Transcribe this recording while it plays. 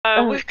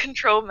With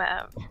control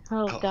map.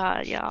 Oh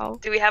god, y'all.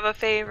 Do we have a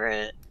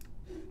favorite?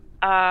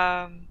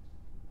 I'm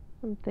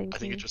thinking. I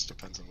think it just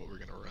depends on what we're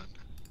gonna run.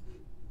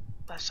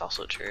 That's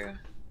also true.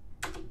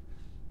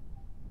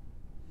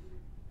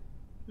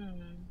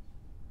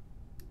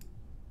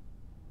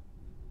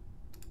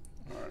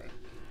 Alright.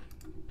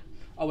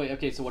 Oh wait,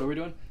 okay, so what are we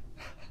doing?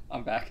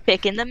 I'm back.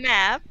 Picking the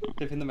map.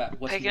 Picking the map.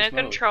 Picking a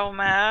control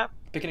map.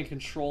 Picking a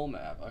control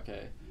map,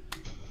 okay.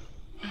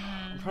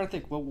 I'm trying to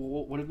think,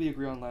 what did we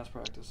agree on last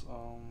practice?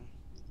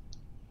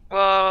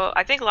 Well,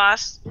 I think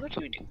last what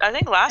did we do? I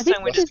think last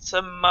time we did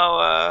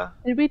Samoa.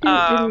 Did we do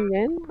did we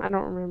win? I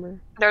don't remember.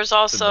 There's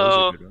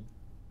also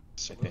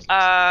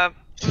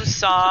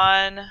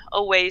Busan,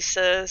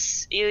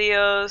 Oasis,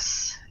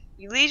 Ilios,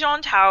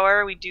 Legion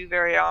Tower we do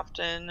very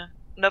often,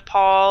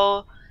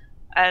 Nepal,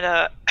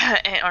 and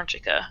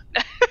Antarctica.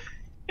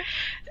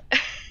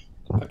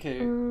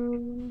 Okay.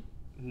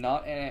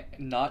 Not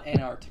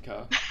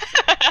Antarctica.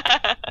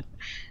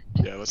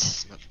 Yeah,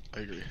 I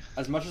agree.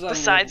 As much as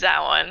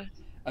that one.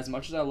 As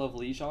much as I love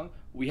Lijiang,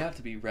 we have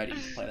to be ready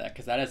to play that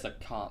because that is a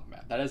comp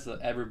map. That is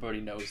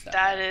everybody knows that.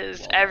 That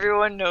is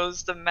everyone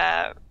knows the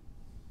map.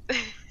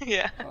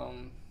 Yeah.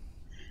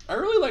 I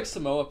really like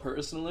Samoa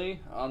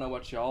personally. I don't know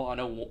what y'all. I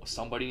know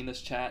somebody in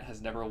this chat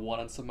has never won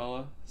on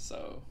Samoa,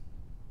 so.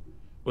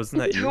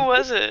 Wasn't that you? Who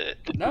was it?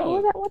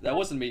 No, that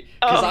wasn't me.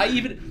 Because I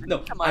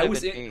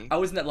was in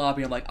that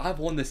lobby. I'm like, I've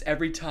won this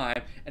every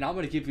time, and I'm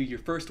gonna give you your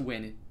first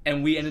win,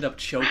 and we ended up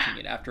choking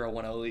it after a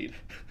 1-0 lead.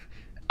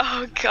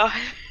 Oh god.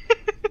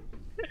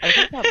 I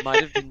think that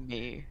might have been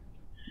me.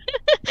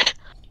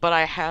 But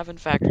I have in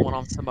fact won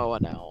on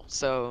Samoa now,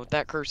 so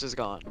that curse is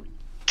gone.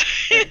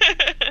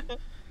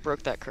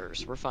 Broke that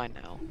curse. We're fine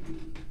now.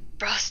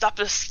 Bro, stop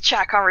this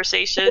chat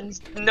conversation.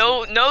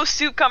 No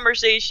soup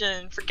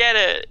conversation. Forget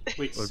it.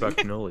 Wait, what about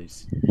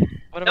cannolis?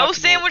 No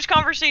sandwich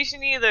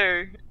conversation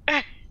either.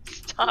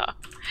 Stop.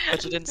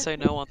 But you didn't say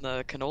no on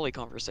the cannoli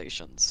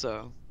conversation,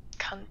 so.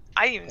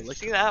 I didn't even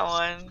see that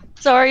one.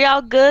 So are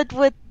y'all good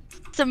with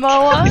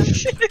Samoa?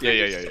 Yeah.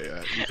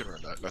 You can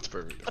run that. That's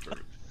perfect. That's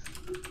perfect.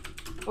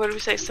 What did we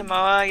say?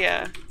 Samoa?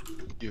 Yeah.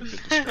 You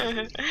have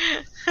been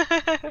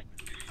described.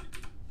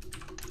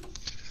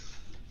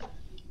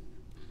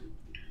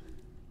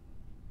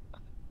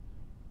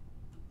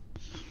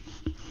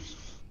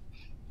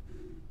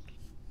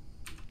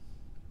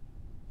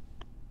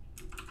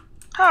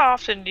 How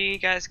often do you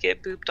guys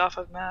get booped off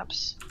of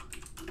maps?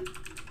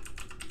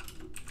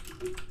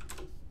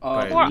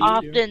 More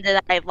often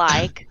than I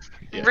like.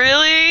 Yeah.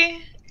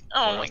 Really?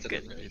 Oh my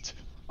goodness.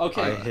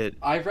 Okay, I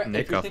hit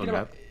Nick off a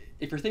map.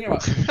 If you're thinking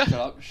about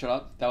shut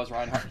up, that was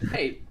Reinhardt.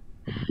 Hey,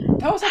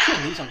 that was actually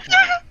a Lijiang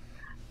chat.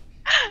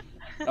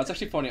 That's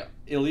actually funny.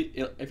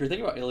 If you're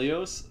thinking about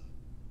Ilios,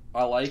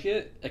 I like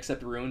it,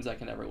 except Ruins, I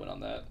can never win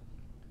on that.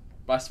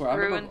 But I swear, I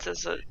remember. Ruins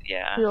is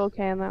yeah. You're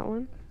okay on that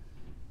one?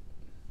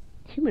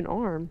 Human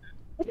arm.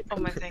 What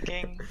am I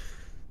thinking?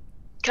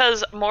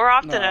 Because more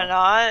often than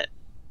not,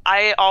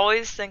 I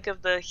always think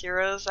of the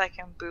heroes that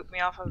can boot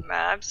me off of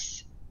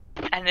maps,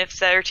 and if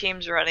their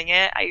team's running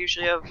it, I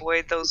usually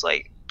avoid those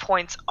like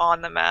points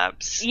on the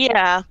maps.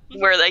 Yeah.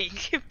 Where they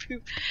get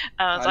pooped.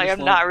 I was like,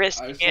 I'm not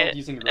risking it. I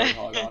just love using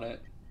Roadhog on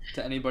it.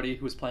 To anybody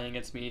who was playing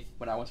against me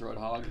when I was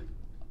Roadhog,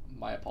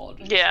 my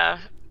apologies. Yeah.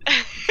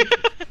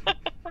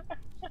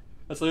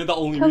 That's literally the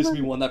only reason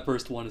we won that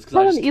first one is because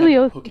I just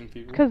kept hooking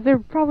people. Because they're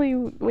probably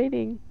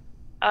waiting.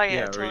 Oh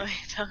yeah, totally.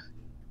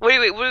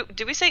 Right. Wait,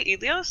 did we say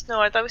Ilios? No,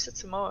 I thought we said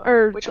Samoa.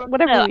 Or which one?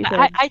 whatever we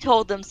said. I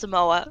told them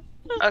Samoa.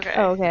 Okay.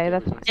 Oh, okay,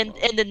 that's fine.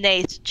 In the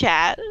Nate's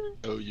chat.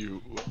 Oh,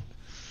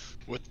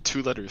 what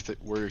two-letter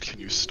word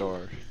can you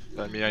star?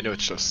 I mean, I know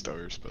it's just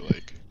stars, but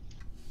like.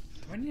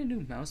 Do I need a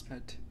new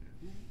mousepad too?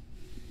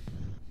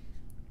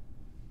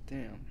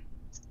 Damn.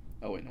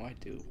 Oh wait, no, I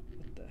do.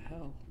 What the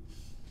hell?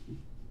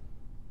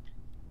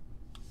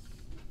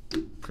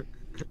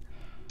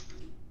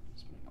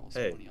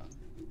 Hey.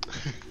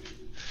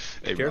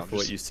 Hey, careful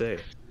what you say.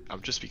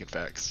 I'm just speaking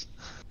facts.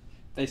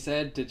 They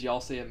said, did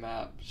y'all say a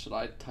map? Should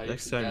I type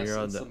Next time you're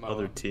on the Samoa?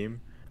 other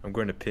team, I'm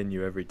going to pin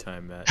you every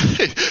time, Matt.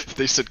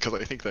 They said because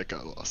I think that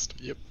got lost.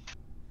 Yep.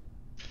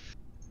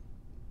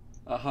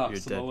 Aha,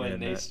 Samoa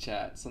and Nate's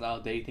chat. So now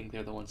they think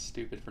they're the ones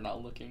stupid for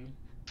not looking.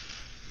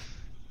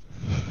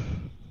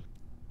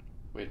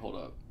 Wait, hold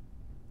up.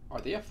 Are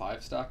they a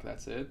 5-stack?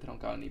 That's it? They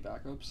don't got any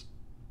backups?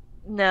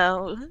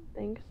 No. I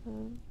think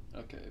so.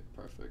 Okay,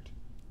 perfect.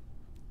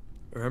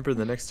 Remember,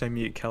 the next time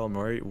you eat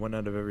calamari, 1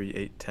 out of every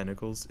 8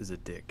 tentacles is a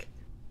dick.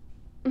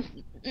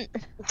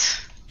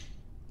 It's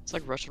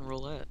like Russian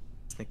roulette.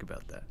 Think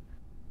about that.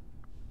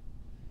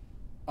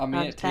 I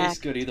mean, it tastes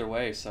good either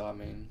way, so I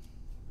mean...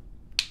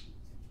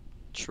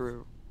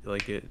 True. You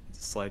like it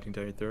sliding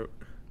down your throat?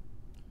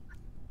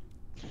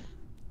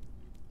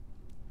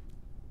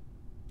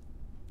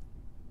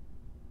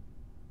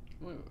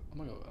 I'm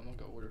gonna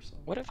go order some.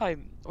 What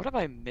have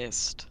I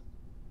missed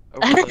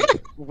over the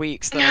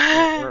weeks that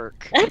I didn't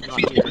work? I'm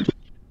not here.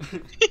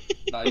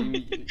 Nah,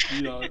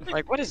 you know.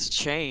 Like, what has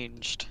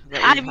changed?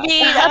 I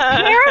mean,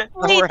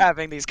 apparently we're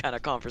having these kind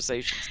of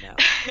conversations now.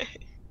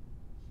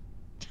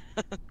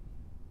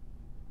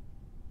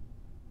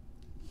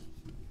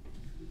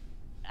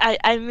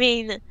 I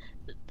mean,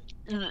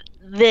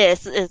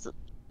 this is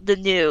the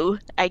new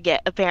I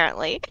get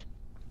apparently.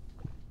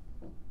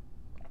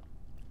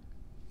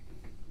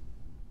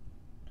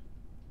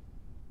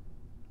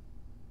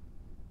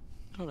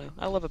 I don't know.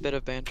 I love a bit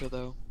of banter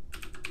though.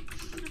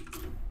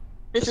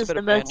 This Just a is bit the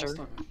of most.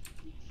 banter.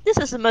 This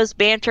is the most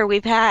banter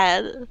we've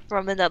had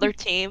from another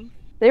team.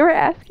 They were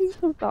asking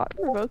some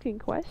thought-provoking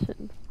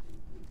questions.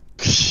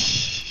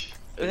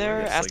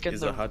 They're Yes, asking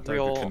is the a hot dog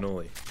real. or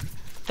cannoli?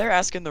 They're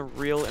asking the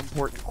real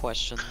important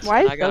questions. Why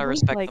and is I gotta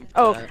Douglas respect like? them for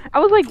Oh, that. I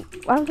was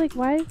like,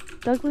 why is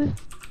Douglas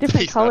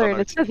different He's not color? on And our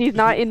it's because team. he's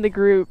not in the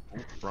group.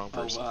 Wrong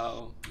Oh person.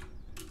 wow.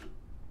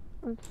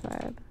 That's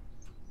sad.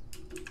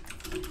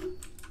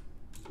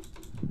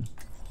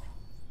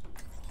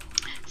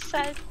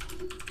 Sad.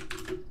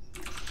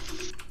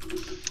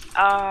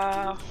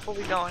 Where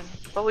we going?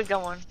 Where we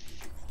going?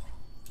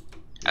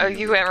 Oh,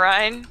 you went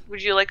Ryan?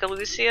 Would you like a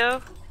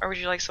Lucio? Or would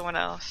you like someone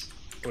else?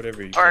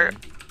 Whatever you Or-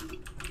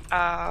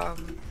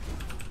 can.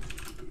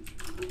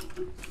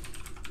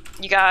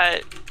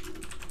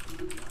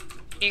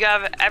 You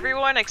got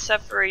everyone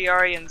except for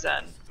Yari and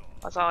Zen.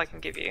 That's all I can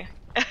give you.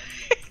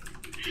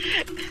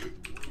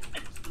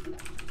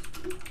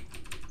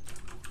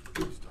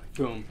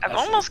 Boom. I've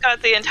That's almost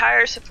got the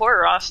entire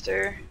support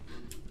roster.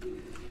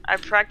 I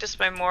practiced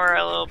my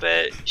Moira a little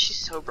bit. She's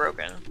so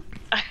broken.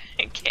 I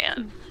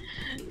can't.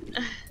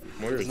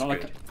 Moira's It's not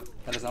good. like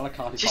that is not a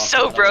coffee. She's pasta,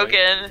 so by the way.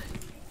 broken.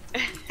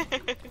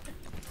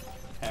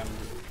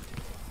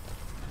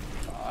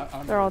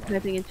 I'm They're all fine.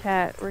 typing in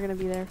chat. We're gonna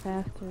be there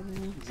faster.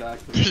 Man.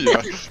 Exactly.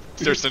 Yeah.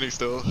 They're standing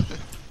still.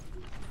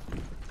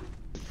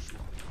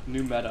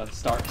 New meta.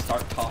 Start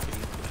talking.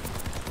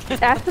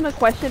 Ask them a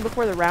question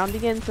before the round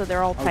begins, so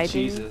they're all Oh typing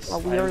Jesus!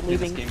 while we I are haven't played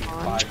this leaving game in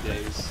spawn. 5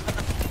 days.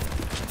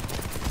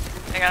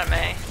 I got a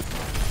May.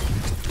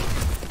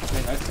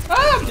 Okay, nice.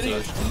 Ah! I'm getting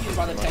eaten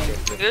by the tank.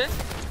 You good?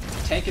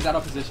 Tank is out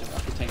of position.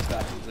 After tank's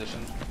back in position.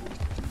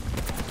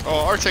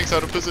 Oh, our tank's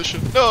out of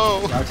position.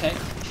 No. Our tank.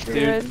 You're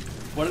Dude, good.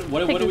 what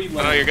do we?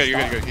 No, you're good. You're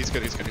Stop. good. He's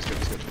good. He's good. He's good.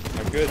 He's good.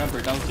 I'm good. Remember,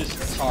 don't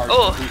just charge.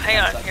 Oh, every hang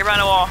 10 on. seconds. You're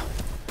behind a wall.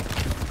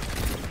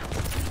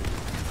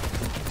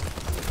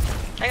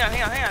 Hang on.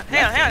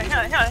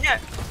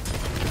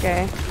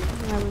 Okay. I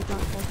was not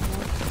close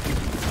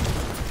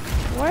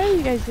enough. What are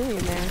you guys doing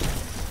in there?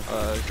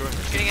 Join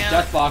us. Getting out.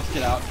 Death box,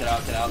 get out.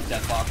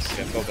 Death box.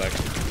 Yeah, fall back.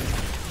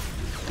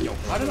 Yo,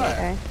 how did I?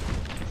 Okay.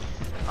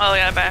 Oh, we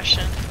got a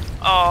Bastion.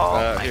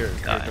 Oh my Here.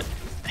 god. Here,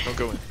 don't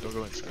go in. Don't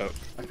go in. Oh,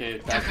 Okay,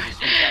 back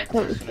position.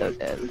 That was so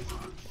dead.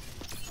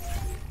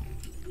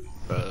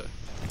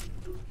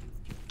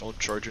 don't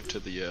charge into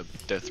the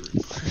death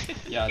room.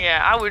 Yeah.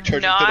 Yeah, I would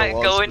Charge into not the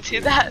walls go with into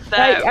you. that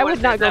I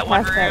would not go that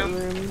one past that room.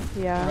 room.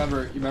 Yeah.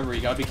 Remember,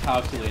 you gotta be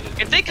calculated.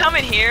 If they come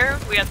in here,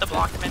 we have to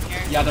block them in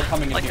here. Yeah, they're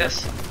coming in Like here.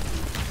 this.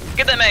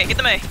 Get them A. Get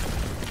them A.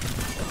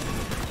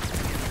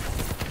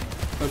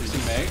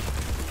 Focusing Meg.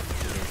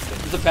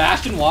 Does the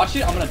Bastion watch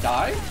it? I'm gonna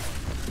die?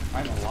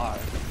 I'm alive.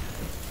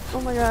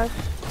 Oh my gosh.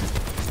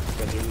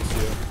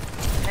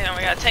 Hang on,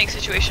 we got a tank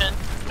situation.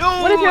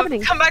 No! What is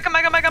happening? Come back.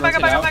 Finishing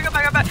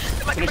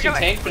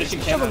tank. Finishing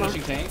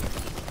tank.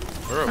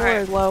 We're Moira okay.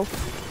 is low.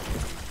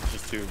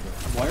 Just two.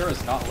 Moira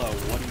is not low.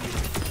 What do you?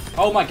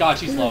 Oh my God,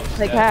 she's low. She's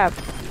Like dead.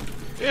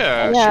 half.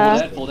 Yeah.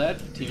 Yeah. Full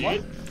dead. Team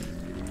one.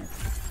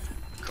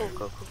 Go.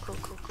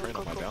 Right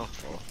on my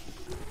downfall.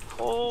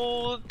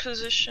 Hold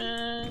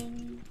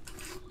position.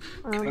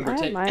 I Remember, have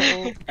take my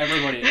ult.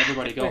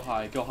 everybody go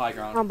high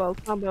ground.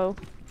 Combo.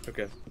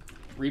 Okay.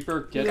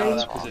 Reaper, get Yeah, out of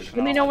that you- position.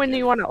 Let me know when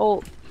you want to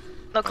ult.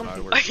 No, come. no,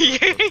 Are we're-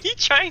 you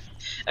trying?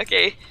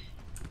 Okay.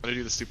 I'm gonna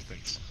do the stupid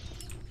things.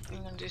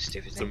 I'm gonna do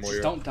stupid Some things. more-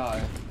 Just don't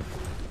die.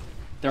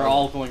 They're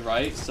all going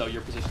right, so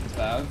your position's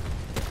bad.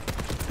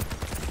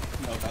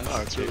 No offense.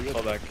 Oh, it's really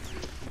Fall good. back.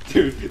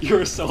 Dude, you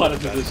were so out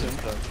of position.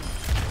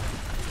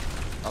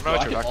 I'm Bro,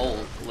 not I your can back. ult,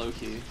 low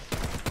key.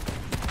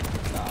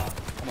 Nah,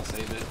 I'm gonna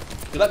save it.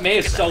 Dude, that May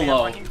is so Get that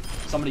low. man on you.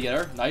 Somebody get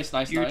her. Nice.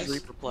 Huge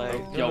Reaper play.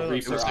 Yo, It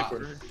Reaper. was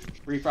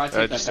Reaper, I take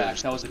that just back.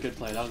 finished. That was a good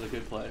play. Yeah.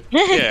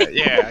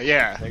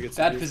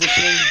 Bad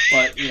positioning,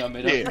 but you know,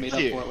 made up for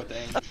it with the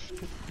aim.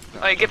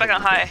 Alright, get back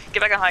on high.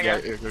 Get back on high, Yeah,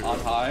 guys. go. On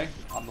high,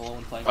 I'm the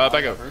one playing. Back high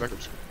up. ever. Back up.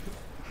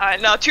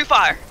 Alright, no, too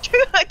far.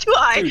 Too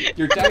high. Dude,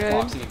 you're death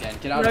boxing again.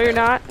 Get out No, of you're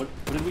there. not. What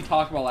did we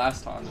talk about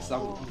last time? This is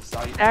not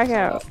what Back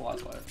out.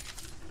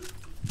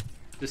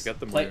 Just Got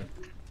the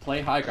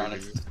play high ground.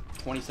 It's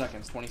 20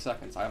 seconds. 20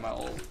 seconds. I have my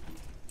ult.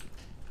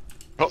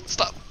 Oh,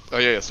 stop. Oh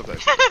yeah, stop that.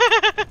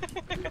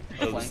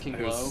 Flanking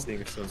I was low.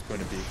 seeing if someone's going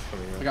to be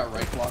coming I around. got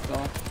right blocked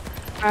off.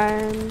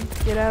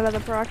 Get out of the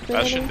proximity.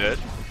 Bastion dead.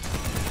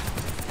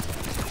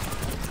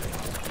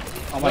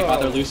 Oh my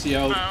God, they're No.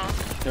 Lucio.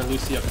 Oh. Their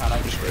Lucio kind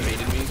of just baited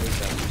me.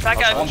 Back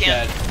out I'm if you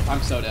can. dead.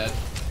 I'm so dead.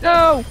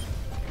 No!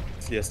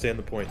 Yeah, stay on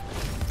the point.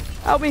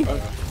 Help me!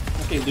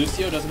 Okay,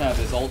 Lucio doesn't have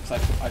his ult, so I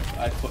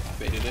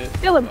baited it.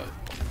 Kill him. but-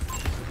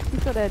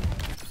 He's so dead.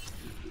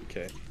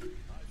 Okay.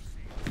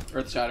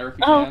 Earth Shatter if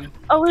you Oh, can.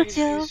 oh, it's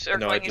you. He's No,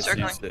 I circling, he's just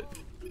circling. used it.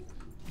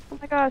 Oh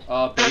my gosh.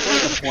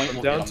 Basically the point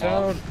will get him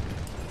Downtown.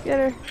 off. Get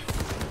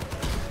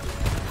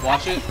her.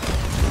 Watch it.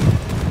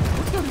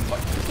 Where's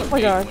their Oh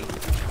my God.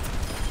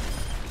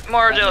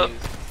 More dope.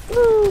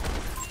 Woo.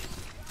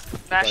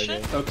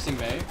 Bastion. Focusing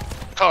May.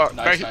 Oh,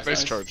 Nice, nice,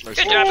 nice. charge. Nice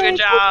Good charge. job, good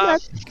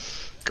job.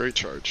 Great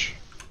charge.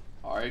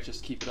 Alright,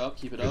 just keep it up,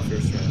 keep it up.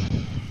 First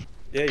round.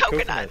 Yay,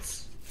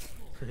 Coconuts.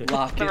 coconuts.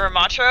 Lock it. The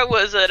Ramatra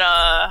was it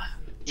I Lock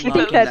think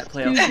in that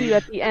playoff. Suzu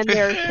at the end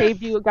there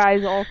saved you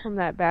guys all from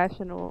that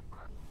Bastion ult.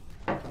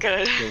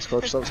 good. That was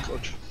clutch. That was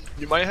clutch.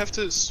 You might have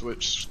to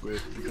switch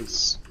Squid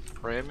because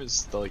Ram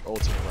is the like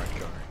ultimate rank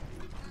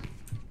guy.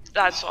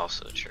 That's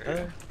also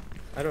true.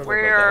 I don't know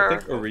Where- about that.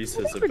 I think Oris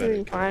I is think a we're better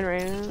doing fine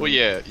right now. Well,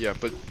 yeah,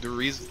 but the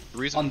reason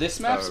On this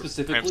map Ram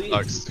specifically-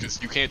 sucks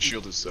because you can't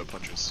shield his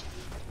punches.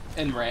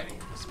 And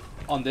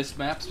on this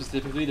map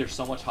specifically, there's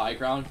so much high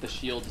ground, the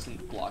shield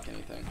doesn't block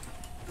anything.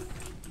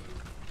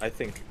 I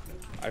think.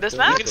 I This feel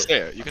map? You like can the- stay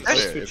it. You can I'll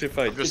stay it. switch if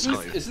I I'm just did-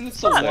 telling you. Isn't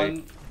this the What?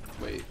 one?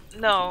 Wait.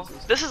 No,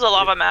 this is a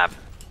lava map.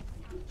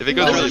 If it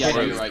goes Oh, really yeah,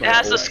 far, you're right, It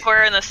has you're the right.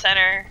 square in the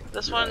center.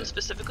 This You're one right.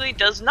 specifically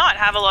does not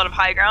have a lot of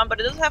high ground, but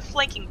it does have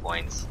flanking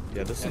points.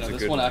 Yeah, this Yeah, one's no, a this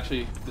good one one.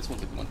 actually, this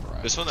one's a good one for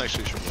Ryan. this one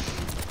actually should win.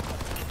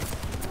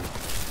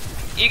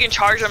 You can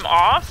charge them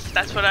off.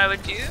 That's what I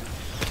would do.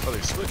 Oh,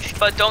 they switched.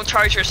 But don't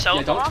charge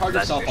yourself Yeah, don't off. charge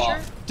that's yourself for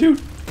off. sure.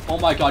 Dude! Oh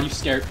my god, you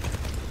scared.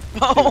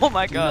 Oh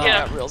my god,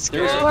 Yeah. I got real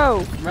scared. There's a,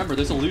 Whoa. remember,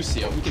 there's a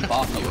Lucio. He can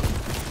bop you.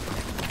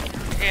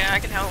 Yeah, I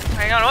can help.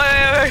 Hang on,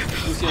 wait.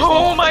 Lucio's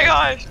Oh low. my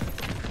god.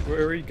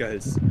 Where are you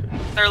guys?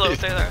 They're low,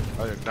 they're there.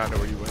 I did not know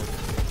where you went.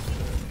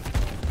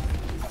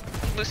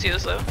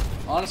 Lucio's low.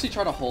 Honestly,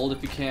 try to hold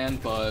if you can,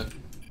 but...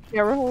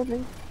 Yeah, we're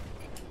holding.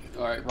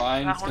 Alright,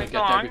 Ryan's gonna holding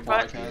get on, there before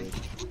I but- can.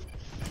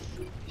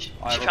 She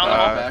Alright, we're found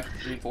back, them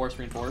all. back.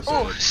 Reinforce.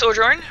 Oh,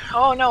 Sojourn?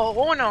 Oh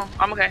no,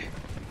 I'm okay.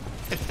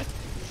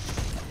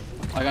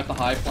 I got the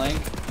high flank.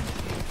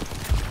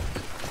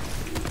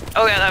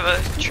 Oh yeah, I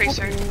have a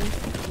tracer.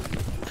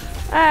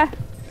 Ah!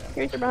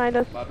 Tracer behind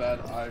us. My bad,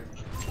 I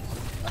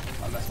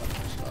messed my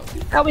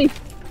stuff. Help me!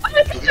 Oh,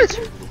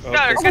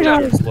 Got her, this good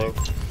job. is low.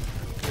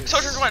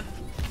 Sojourn's one.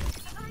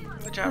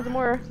 Good There's job.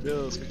 more.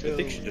 I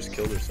think she just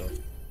killed herself.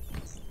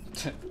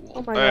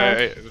 Oh my god.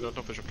 Hey, don't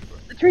push up too far.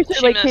 The Tracer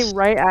She like missed. came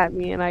right at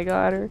me and I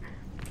got her.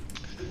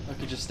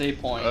 Okay, just stay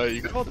point.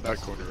 You can hold the back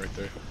corner right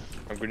there.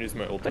 I'm gonna use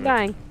my We're ultimate.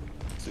 dying.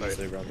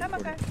 Seriously, around the I'm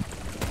corner. okay.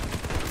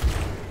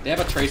 They have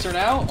a tracer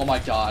now? Oh my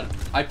god.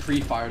 I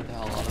pre-fired the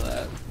hell out of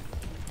that.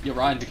 Yo,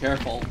 Ryan, be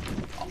careful.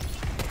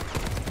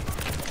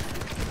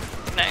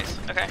 Nice,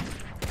 okay.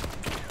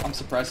 I'm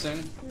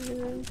suppressing.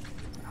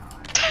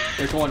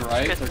 They're going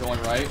right. Good. They're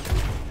going right.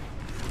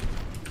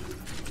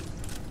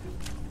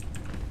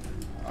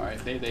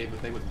 Alright,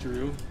 they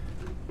withdrew.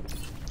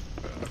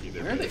 I mean,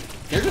 Where are they?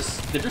 They're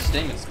just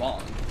staying in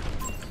spawn.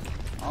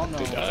 I don't know.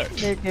 They died.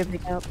 They're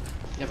giving up.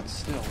 Yeah, but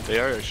still. They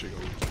are actually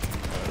going.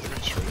 They're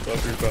going straight.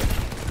 Love your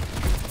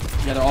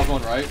butt. Yeah, they're all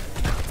going right.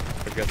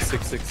 I've got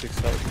 666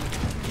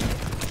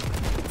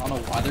 health. I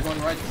don't know why they're going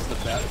right. This is the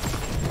best.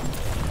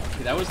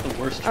 Okay, that was the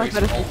worst I was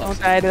tracer better ult don't I've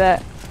die seen. to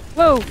that.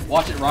 Whoa!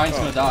 Watch it, Ryan's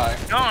gonna die.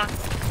 Go on.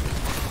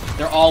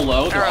 They're all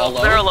low. They're all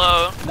low. They're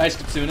low. Nice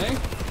Kitsune.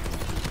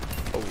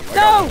 Oh, I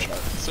No! got one shot.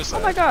 So sad.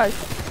 Oh my gosh.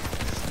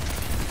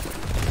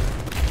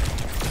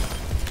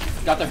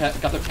 Got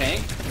their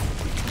tank.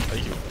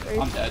 Thank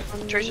you. I'm dead.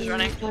 Tracer's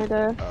running.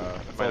 Kinda.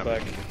 Fall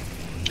back.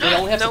 They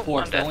only have Nope,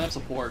 supports. I'm They dead. only have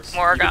supports.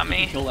 More You can- got you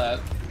can me. Kill that.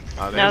 They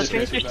No, have Tracer's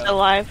Tracer's bad. still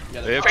alive.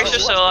 Yeah, They have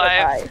Tracer's still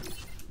alive.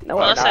 No,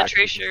 Well, we're that's that not.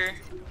 Tracer.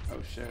 Oh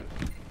shit.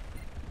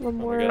 One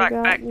more God. Back,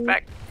 got back, me.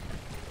 back.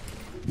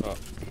 Oh,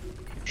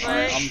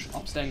 Alright,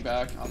 I'm staying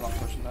back. I'm not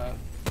pushing that.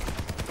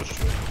 Push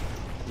it.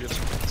 We have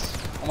some points.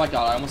 Oh my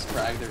god, I almost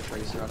fragged their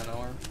tracer out of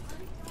nowhere.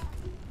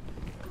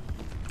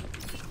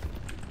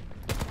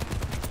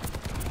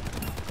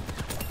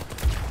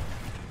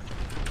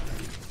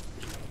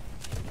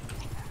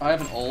 I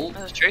have an ult.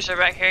 There's a Tracer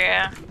back here,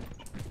 yeah.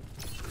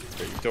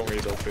 okay, don't worry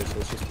about Tracer,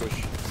 let's just push.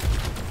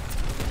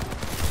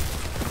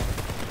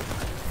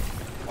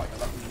 Oh my god,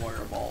 that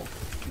warrior ball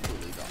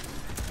completely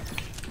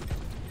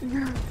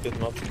done. Get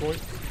them up the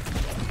point.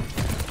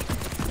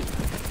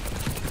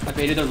 I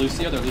baited their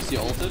Lucio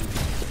ulted.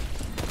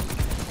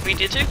 We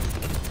did too?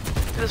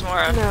 There's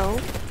more. No.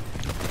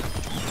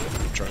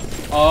 Trying.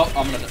 Oh,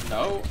 I'm gonna.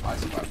 No, I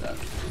survived that.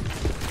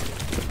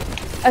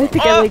 I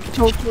think I like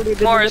teleported in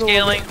the More is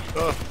middle of scaling.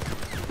 Oh, it.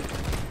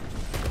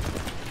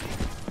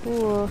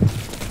 Ooh.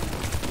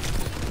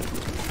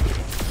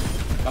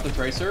 Got the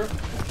tracer.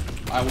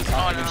 I was Oh,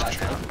 not no. aiming that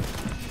good.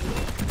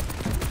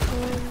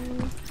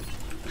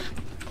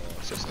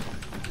 so sad.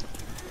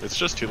 It's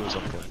just two lose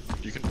on point.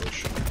 You can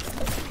push.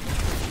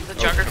 The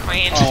Junker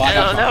Queen. Oh, I I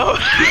got don't know.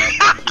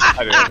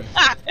 I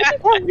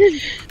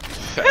did.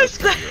 That's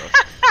gonna be rough.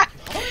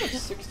 I have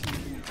 16.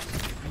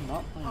 I'm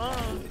not playing.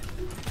 Oh.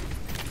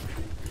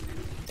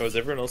 Oh, is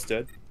everyone else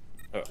dead?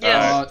 Oh,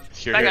 Yes.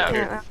 Here, Back here, up.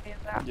 here. Yeah, I made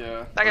that.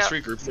 Yeah. Back Let's up.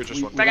 regroup for just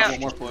We, one we Back got up. one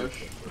more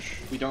push. push.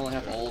 We don't really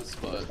have ults,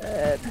 but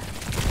Dead.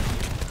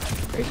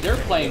 they're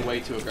playing way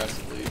too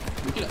aggressively.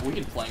 We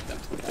can flank them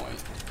to a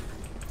point.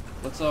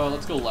 Let's go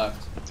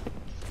left.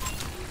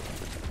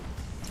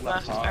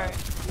 Left. top. Alright.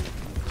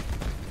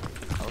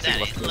 I don't That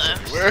think ain't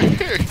left left. goes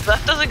anywhere.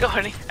 Left doesn't go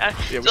any. Yeah,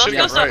 we So let's should go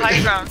get stop right.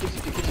 high ground. It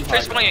gives you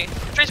Trees high behind ground.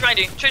 you. Trees behind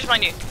you. Trees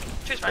behind you.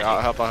 Trees behind Yeah,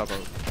 you. help out.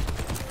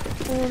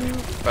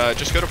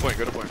 Just go to point.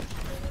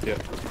 Yeah.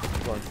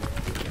 Come on.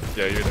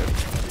 Yeah, you're there.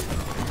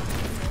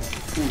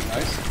 Ooh,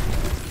 nice.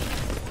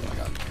 Oh my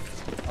god.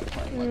 I'm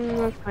playing like that.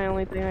 That's my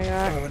only thing I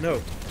got. Oh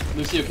no.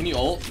 Lucio, can you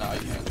ult? No, you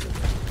can't.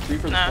 3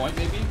 for the Nah. point,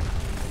 maybe?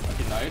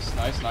 Okay, nice.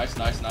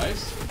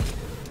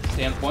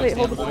 Stand point, Wait,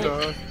 stand hold point.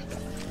 on.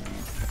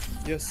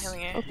 Yes. Hell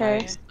yeah. Okay.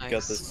 Nice.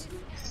 Got this.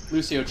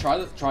 Lucio, try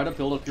to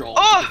build up your ult.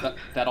 Oh! Because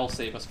that'll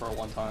save us for a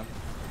one time.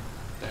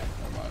 Damn,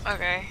 never mind.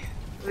 Okay.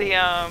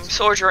 The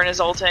Sojourn is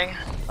ulting.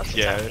 That's what's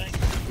Yeah. happening.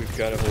 We've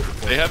got to hold the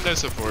point. They have no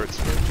supports.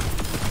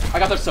 I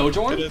got the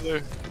Sojourn? Get in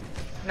there.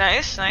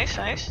 Nice. I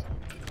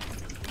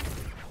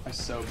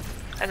so.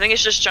 I think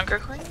it's just Junker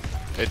Queen.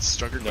 It's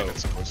stronger than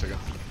its supports again.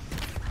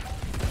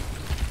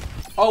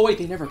 Oh wait,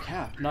 they never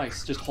cap.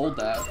 Nice, just hold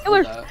that.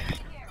 Killer. Hold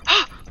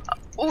that.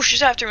 Oh,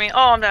 she's after me.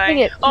 Oh, I'm dying.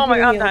 Dang it, Oh my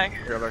she's god, I'm gonna dying.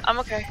 You're there. I'm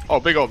okay. Oh,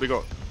 big ult.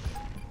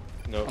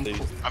 No, they.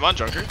 I'm on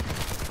Junker.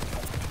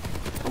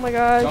 Oh my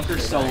god.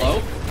 Junker's so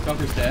low.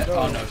 Junker's dead.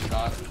 Oh no, she's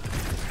not.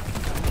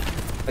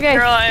 Okay.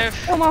 You're alive.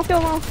 Kill him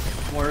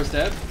off. Moira's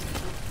dead.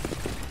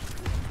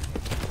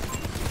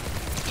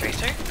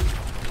 Tracer.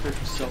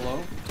 Tracer's so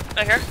low.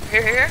 Oh,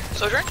 here.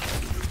 Sojourn.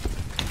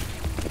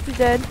 He's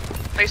dead.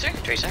 Tracer.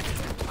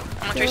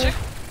 I'm on Tracer.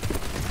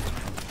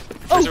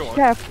 Tracer Oh, one.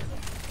 crap.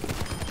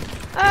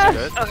 Ah!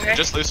 Good. Okay.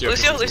 Just Lucio.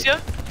 Lucio.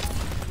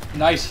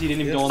 Nice, he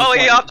didn't even go on the Oh,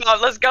 point. he hopped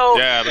off. Let's go.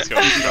 Yeah, let's go.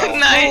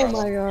 Nice. Oh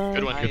my god.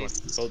 Good one.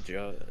 Told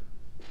you.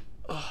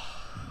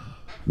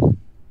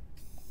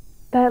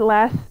 That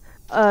last,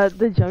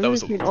 the jungle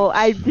was a screen little- ult,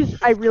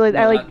 I realized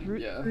No, I like that-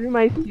 yeah. drew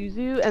my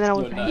Suzu and then I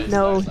was No, like, nice,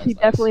 no, nice, she nice.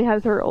 definitely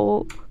has her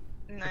ult.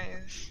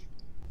 Nice.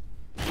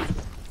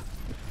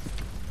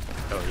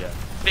 Oh yeah.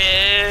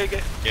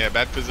 Big. Yeah,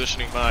 bad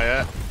positioning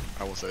my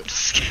I will say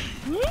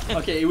it.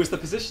 Okay, it was the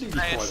positioning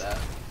before Nice. that.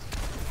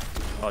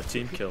 Oh,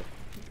 team kill.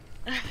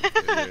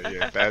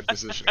 Yeah. Bad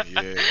positioning.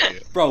 Yeah.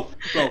 Bro,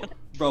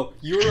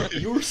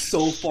 you're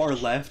so far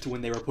left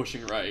when they were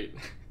pushing right.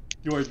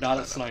 You are not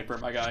a sniper,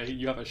 my guy.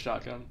 You have a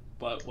shotgun,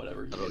 but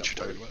whatever. I don't know what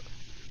you're talking about.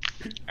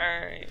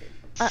 Alright.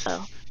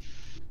 Uh-oh.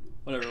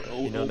 Whatever.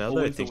 You know, now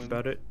that I think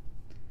about it,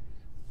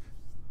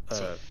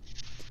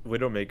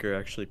 Widowmaker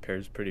actually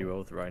pairs pretty well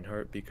with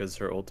Reinhardt because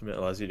her ultimate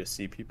allows you to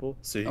see people,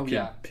 so you Oh, can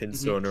yeah. pin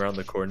someone around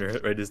the corner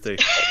right as they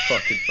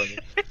fuck in front of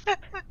you.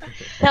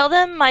 Tell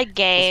them my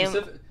game,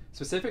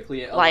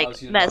 Specifically, it allows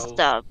like, you to messed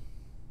know... up.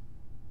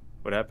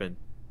 What happened?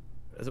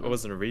 It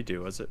wasn't a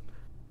redo, was it?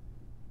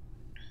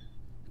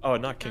 Oh,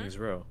 not King's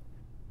Row.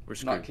 We're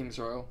screwed. Not King's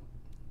Row.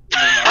 We're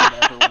not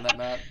gonna ever win that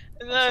map.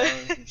 I'm No, sorry.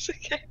 it's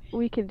okay.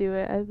 We can do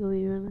it, I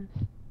believe in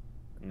us.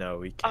 No,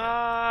 we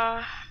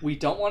can't. We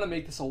don't want to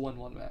make this a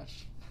 1-1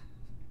 match.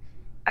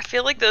 I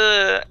feel like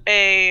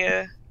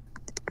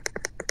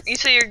you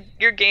say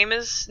your game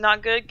is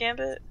not good,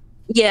 Gambit?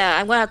 Yeah,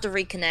 I'm gonna have to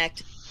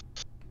reconnect.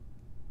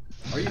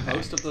 Are you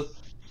host of the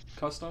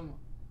custom?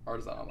 Or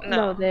does that not matter? No.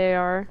 No, they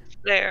are.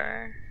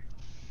 There.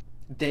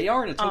 They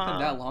are, and it took them Aw.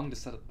 that long to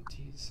set up.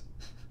 Jeez.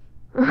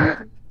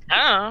 I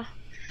don't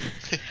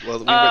Well,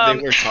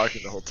 they were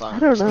talking the whole time. I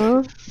don't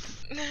know.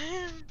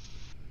 know.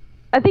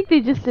 I think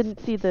they just didn't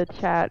see the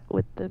chat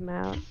with the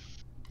map.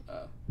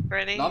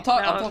 Ready? No, I'm No.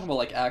 talking about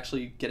like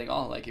actually getting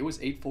on. Like it was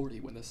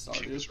 8:40 when this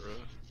started. Kings Row.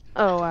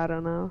 Oh, I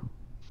don't know.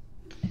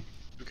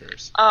 Who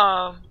cares?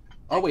 Oh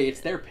wait,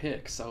 it's their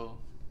pick, so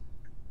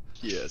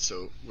Yeah,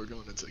 so we're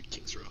going into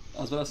Kings Row.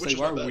 I was about to Which say, is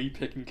why not are bad. we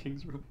picking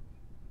Kings Row?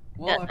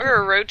 Yeah, Well,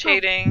 We're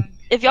rotating.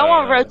 If y'all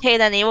want to Uh, rotate,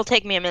 then it will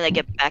take me a minute to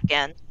get back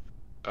in.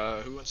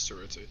 Who wants to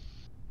rotate?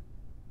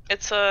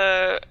 It's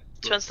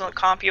depends on the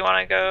comp you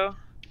want to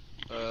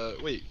go.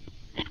 Wait.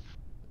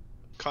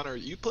 Connor,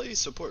 you play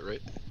support,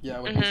 right? yeah,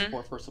 we Mhm. need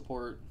support for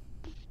support.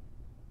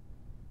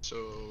 So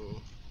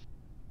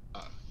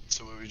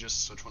will we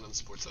just switch one of the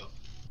supports out?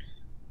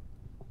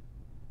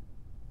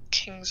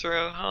 Kings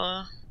Row,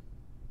 huh?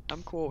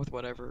 I'm cool with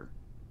whatever.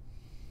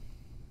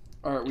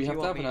 All right, we If have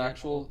you to want have an me to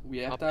actual. We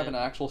have hop to have in.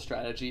 an actual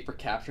strategy for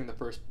capturing the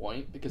first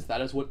point because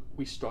that is what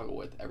we struggle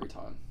with every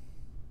time.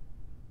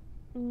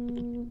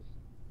 Mm,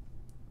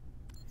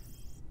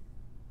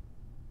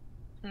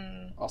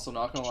 Hmm. Also,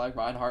 not gonna lie,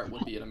 Reinhardt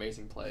would be an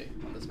amazing play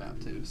on this map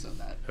too, so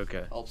that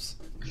Okay. helps.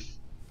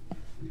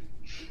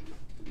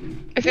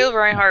 I feel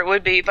Reinhardt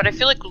would be, but I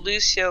feel like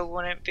Lucio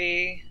wouldn't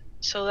be.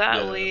 So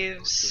that Yeah.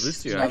 leaves.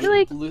 Lucio I feel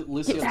actually- like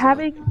Lucio's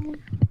having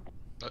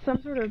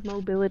some sort of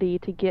mobility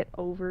to get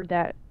over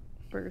that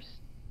first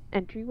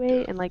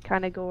entryway and like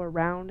kind of go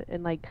around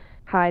and like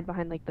hide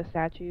behind like the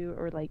statue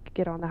or like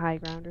get on the high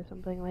ground or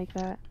something like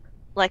that.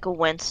 Like a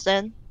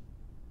Winston.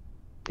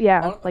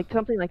 Yeah, Hon- like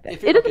something like that.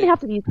 if It it- doesn't okay, have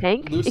to be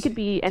tank. Luci- It could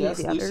be any yes,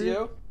 of the others.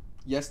 Lucio.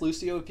 Yes,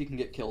 Lucio, if you can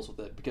get kills with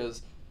it,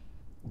 because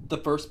the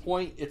first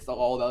point, it's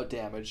all about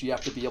damage. You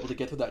have to be able to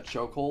get through that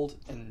chokehold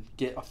and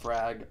get a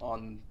frag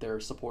on their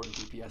support and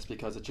DPS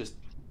because it just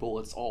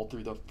bullets all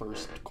through the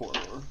first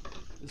corridor.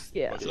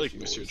 Yeah. I feel like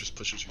Lucio just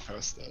pushes you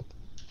past that.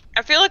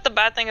 I feel like the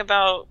bad thing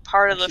about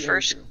part of the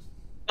first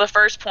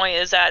point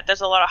is that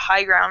there's a lot of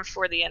high ground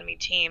for the enemy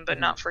team, but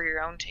not for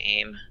your own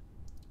team.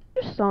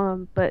 There's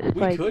some, but it's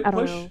We like could I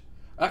don't push. know.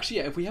 Actually,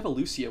 yeah, if we have a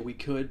Lucio, we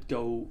could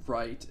go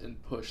right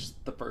and push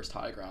the first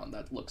high ground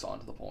that looks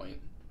onto the point.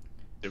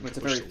 It's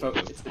a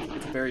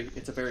very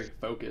it's a very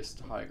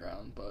focused high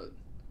ground, but.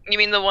 You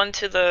mean the one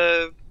to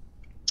the,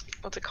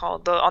 what's it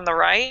called? On the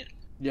right?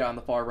 Yeah, on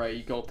the far right,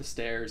 you go up the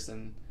stairs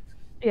and.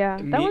 Yeah,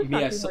 that one's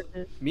not too hard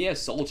to... Me as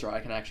soldier,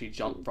 I can actually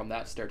jump from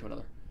that stair to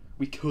another.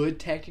 We could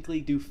technically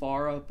do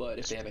Farah, but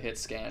if they have a hit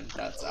scan,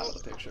 that's out of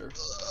the picture.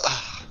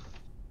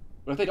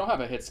 But if they don't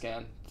have a hit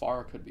scan,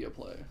 Farah could be a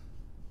play.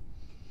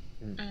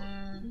 I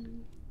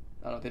don't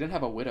know, they didn't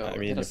have a Widow. I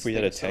mean, if we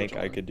had a tank,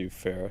 I could do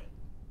Farah.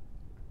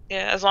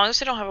 Yeah, as long as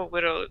they don't have a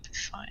Widow, it'd be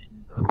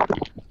fine.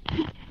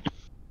 I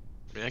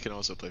mean, I can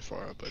also play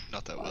Farah, but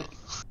not that well.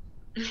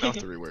 I'll have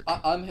to rework.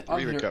 I'm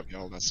rework got me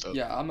all messed up.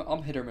 Yeah,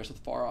 I'm hit or miss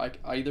with Farah.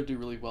 I either do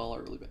really well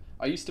or really bad.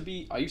 I used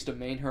to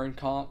main her in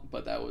comp,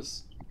 but that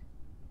was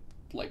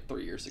like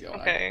 3 years ago.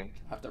 And I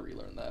have to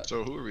relearn that.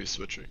 So who are we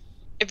switching?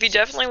 If you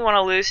definitely want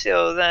a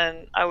Lucio,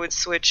 then I would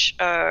switch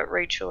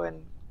Rachel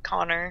and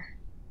Connor.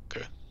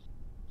 Okay.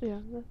 Yeah,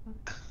 that's fine.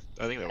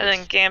 I think that works. And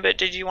then Gambit,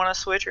 did you want to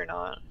switch or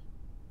not?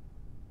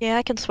 Yeah,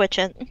 I can switch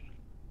it.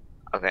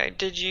 Okay,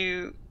 did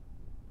you...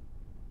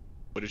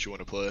 What did you want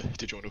to play?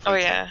 Did you want to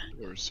play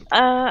or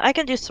support? I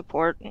can do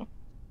support.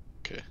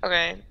 Okay.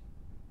 Okay.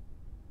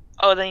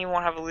 Oh, then you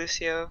won't have a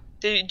Lucio.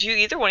 Do you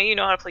either one of you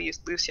know how to play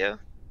Lucio?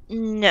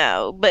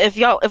 No, but if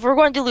we're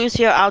going to do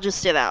Lucio, I'll just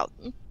sit out.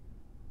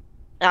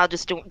 I'll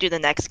just do the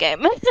next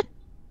game.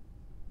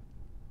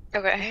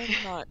 Okay.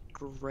 I'm not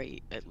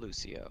great at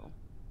Lucio.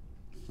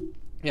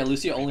 Yeah,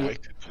 Lucio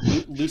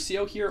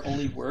here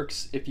only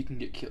works if you can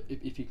get killed.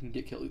 If you can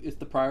get killed, if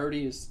the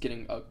priority is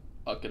getting a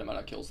good amount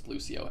of kills with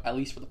Lucio, at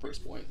least for the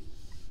first point.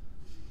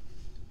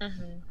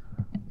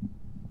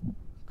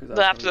 But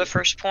after the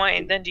first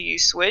point, then do you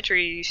switch or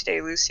do you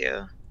stay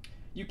Lucio?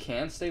 You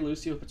can stay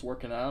Lucio if it's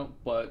working out,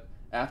 but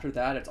after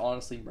that, it's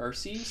honestly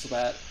Mercy, so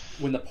that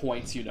when the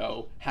point's,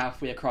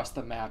 halfway across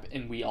the map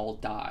and we all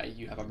die,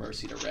 you have a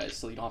Mercy to res,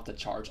 so you don't have to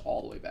charge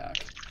all the way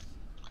back.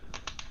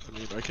 I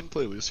mean, I can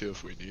play Lucio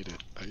if we need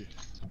it,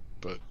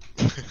 but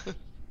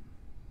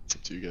it's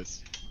up to you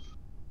guys.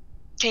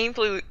 Can you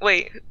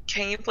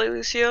play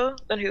Lucio?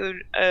 Then who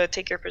would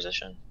take your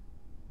position?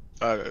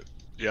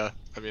 Yeah,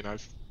 I mean,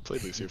 I've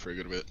played Lucio for a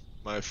good bit.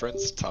 My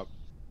friend's top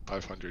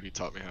 500, he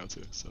taught me how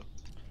to, so.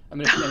 I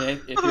mean,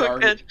 if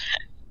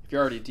you're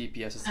already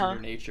DPS, it's in your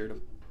nature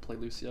to play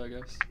Lucio, I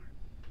guess.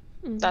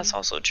 That's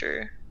also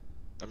true.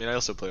 I mean, I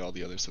also play all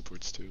the other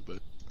supports too, but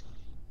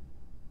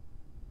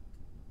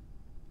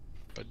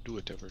I'd do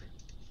whatever.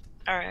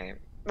 Alright.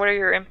 What are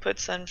your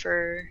inputs then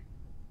for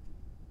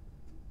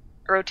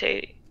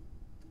rotate?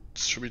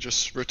 Should we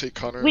just rotate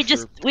Connor? We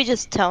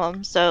just tell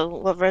him, so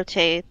we'll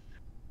rotate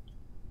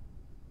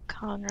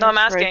Connor. No, I'm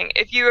asking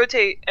if you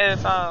rotate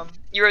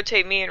you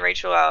rotate me and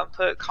Rachel out and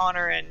put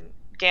Connor and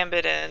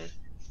Gambit in,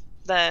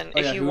 then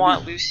if you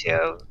want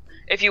Lucio,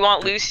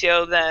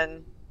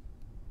 then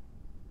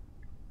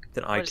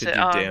I could do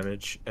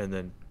damage, and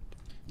then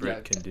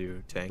Britt can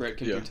do tank. Britt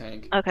can do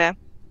tank. Okay.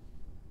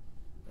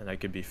 And I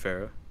could be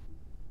Farah.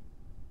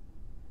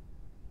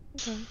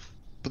 Okay.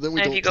 But then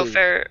we and don't if you go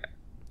Farah,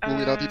 will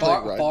we not be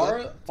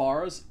playing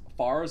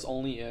Farah's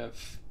only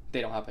if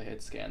they don't have a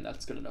hit scan.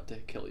 That's good enough to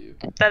kill you.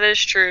 That is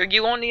true.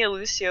 You won't need a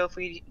Lucio if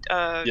we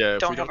don't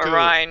have a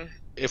Rhine.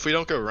 If we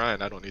don't go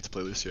Rhine, I don't need to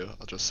play Lucio.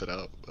 I'll just sit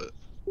out. But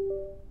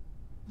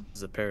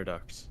it's a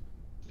paradox.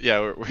 Yeah,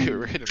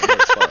 we're hitting the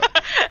right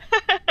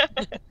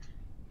spot.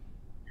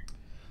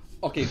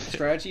 Okay,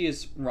 strategy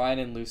is Rhine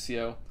and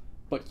Lucio,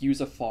 but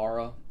use a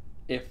Farah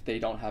if they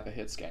don't have a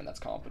hit scan that's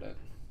competent.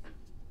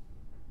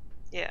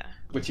 Yeah.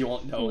 Which you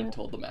won't know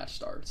until the match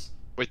starts.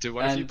 Wait, did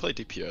one of you play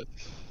DPS?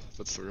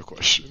 That's the real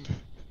question.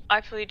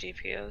 I play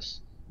DPS.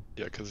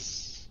 Yeah,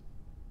 because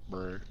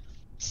we're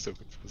so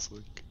confused.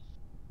 Like,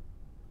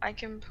 I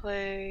can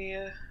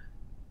play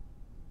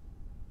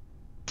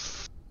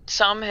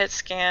some hit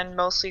scan,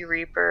 mostly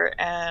Reaper,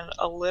 and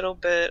a little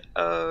bit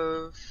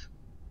of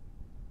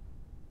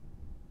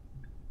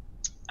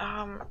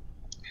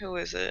who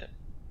is it?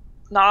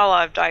 Not a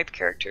lot of dive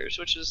characters,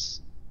 which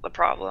is the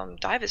problem.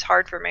 Dive is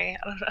hard for me.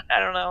 I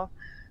don't know.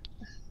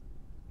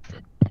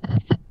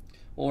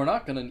 Well, we're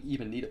not gonna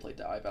even need to play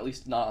dive, at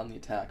least not on the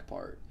attack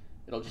part.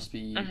 It'll just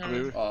be not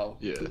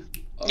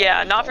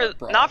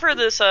for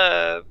this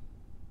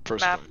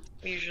first map point.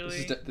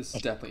 usually. This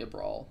is definitely a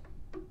brawl.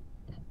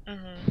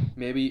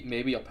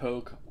 Maybe a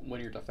poke when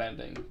you're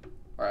defending,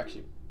 or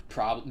actually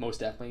most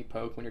definitely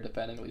poke when you're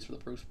defending, at least for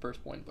the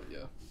first point. But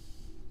yeah.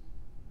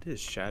 What is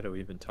Shadow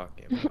even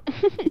talking about?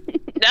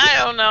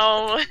 I don't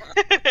know.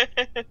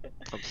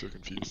 I'm so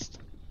confused.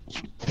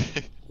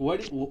 What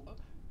is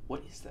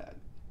that?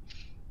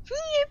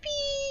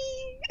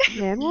 Yippee!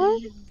 Man,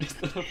 what?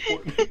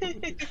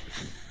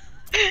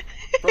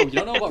 Bro, you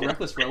don't know about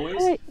Reckless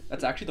Roways?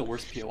 That's actually the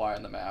worst POI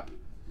on the map.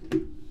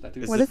 Is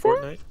it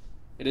Fortnite?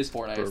 It is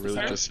Fortnite. Bro, It's the really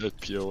center. just said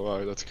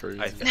POI, that's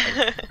crazy. I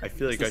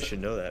feel like I should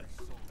know that.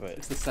 But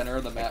It's the center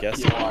of the map guess-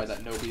 POI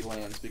that nobody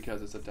lands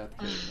because it's a death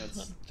pit.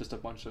 It's just a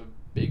bunch of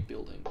big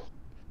building.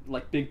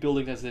 Like big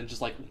building as in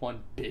just like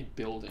one big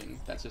building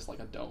that's just like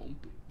a dome.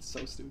 It's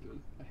so stupid.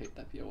 I hate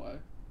that POI.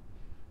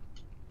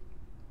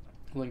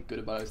 The only good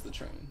about it is the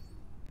train.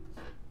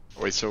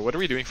 Wait, so what are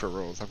we doing for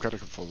roles? I'm kind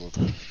of confused.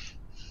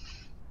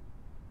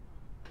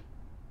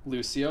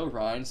 Lucio,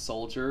 Ryan,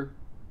 Soldier,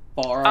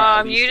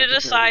 Pharah. You to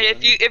decide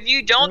if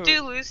you don't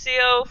do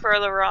Lucio for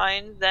the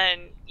Rhine,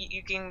 then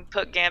you can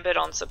put Gambit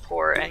on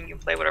support and you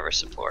can play whatever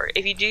support.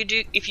 If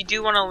you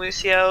do want a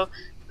Lucio,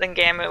 then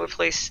Gambit would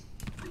play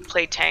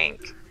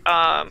tank.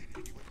 But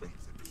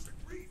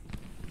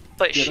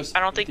Yeah, I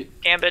don't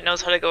think Gambit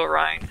knows how to go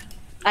Rhine.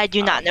 I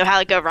do not know how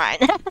to go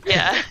Ryan.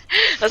 Yeah,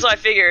 that's what I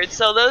figured.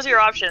 So those are your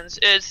options.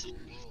 Is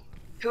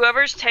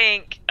whoever's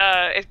tank.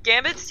 If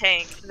Gambit's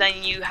tank,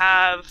 then you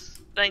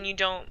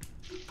don't.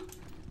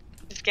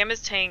 If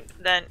Gambit's tank,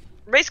 then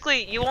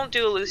basically you won't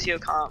do a Lucio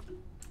comp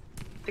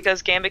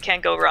because Gambit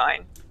can't go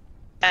Rhine,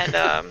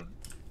 and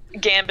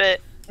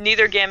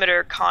neither Gambit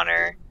or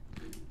Connor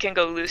can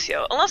go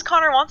Lucio unless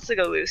Connor wants to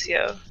go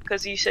Lucio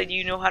because you said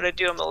you know how to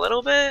do him a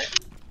little bit.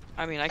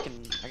 I mean, I can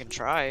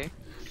try.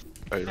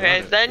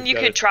 Okay, then you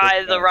could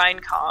try the Rhine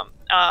comp.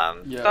 Yeah.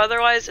 But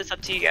otherwise, it's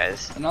up to you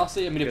guys. And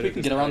honestly, I mean, if Gotta we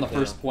can just get around the find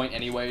first point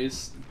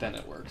anyways, then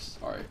it works.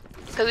 Alright.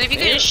 Because if you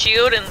can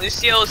shield and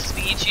Lucio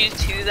speeds you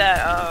to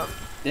that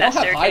They that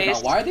don't have high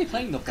staircase, ground. Why are they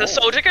playing the ball? because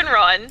Soldier can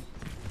run,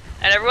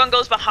 and everyone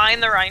goes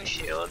behind the Rhine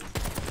shield.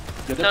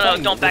 Yeah, they're No,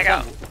 playing- don't they're back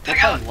out. playing-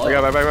 Back out. they're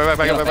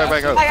playing low.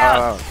 Back out. Back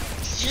out.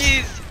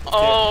 Jeez.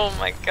 Oh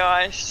my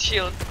gosh.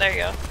 Shield. There you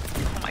go.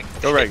 Oh my.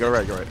 Go right.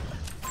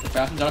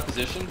 Bastion's out of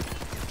position.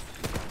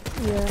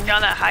 Yeah. Get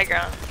on that high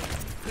ground.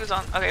 Who's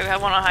on? Okay, we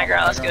have one on high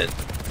ground. That's good.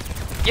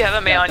 You have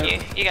a May on you.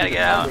 You gotta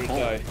get out.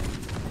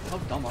 How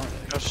dumb are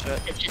they? Oh shit.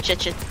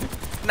 Shit.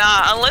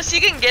 Nah, unless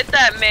you can get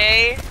that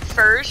May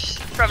first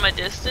from a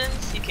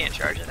distance, you can't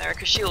charge in there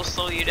because she will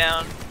slow you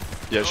down.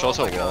 Yeah, she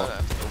also my wall. God,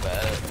 I feel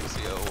bad,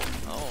 Lucio.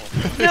 Oh.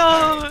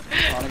 No.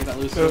 Trying to get that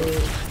Lucio.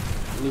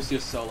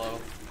 Lucio's solo.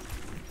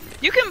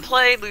 You can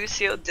play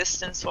Lucio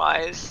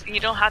distance-wise. You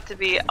don't have to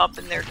be up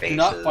in their faces. Do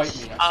not fight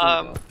me. I swear to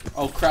God.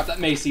 Oh crap, that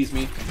May sees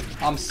me.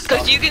 I'm stuck.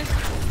 Because you can.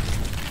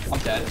 I'm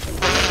dead.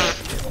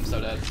 I'm so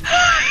dead.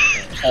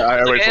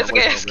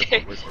 It's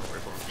okay. Wait for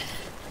it.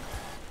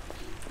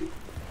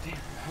 Damn, I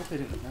hope they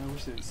didn't. I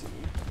wish they didn't see me.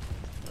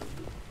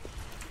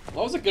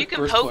 What was a good You can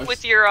first poke push?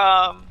 with your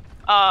Yeah,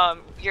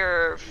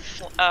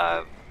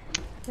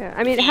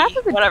 I mean, E, half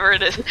of it whatever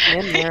it is.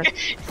 in there.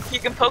 You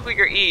can poke with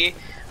your E,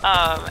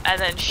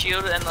 and then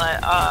shield and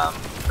let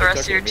the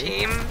rest of your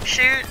team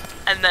shoot,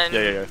 and then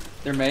Yeah.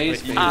 They're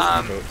Mays. Wait,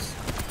 Um, emotes.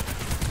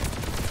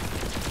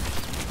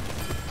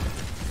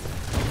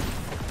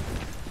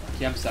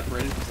 Okay, I'm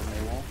separated because of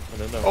May wall.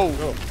 No. Oh.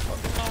 No.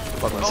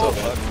 Fuck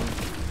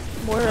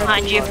myself. More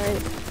Behind you.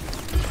 right.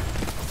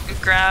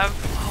 grab.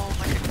 Oh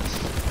my goodness.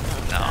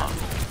 No.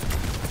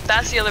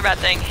 That's the other bad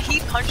thing. He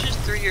punches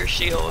through your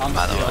shield, I'm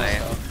by the still way.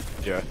 stuck.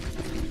 Yeah.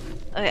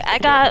 Okay, I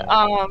got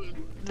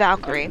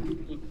Valkyrie.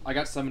 I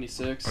got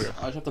 76. Okay.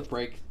 I just have to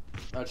break.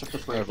 I just have to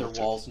I break have their one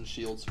too. walls and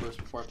shields first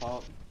before I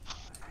pop.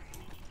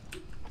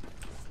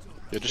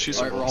 Yeah, just shoot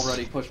Alright, some we're all walls.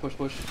 ready. Push.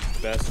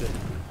 Bastion.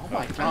 Oh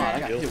my god, I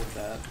got hit with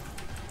that.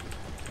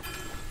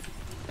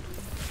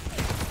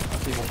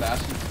 Okay, well,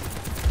 Bastion.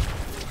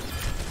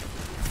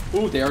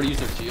 Ooh, they already used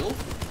their shield?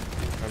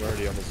 I'm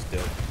already almost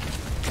dead.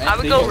 And I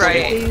would they go used right.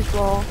 their Please,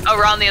 wall. Oh,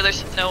 we're on the other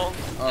s- no. wall.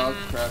 Oh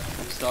crap, I'm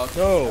stuck.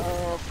 No!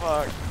 Oh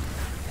fuck.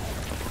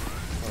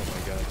 Oh my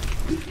god.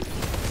 This is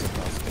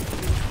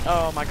impossible.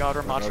 Oh my god,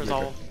 no, Ramatra's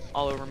okay.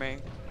 all over me.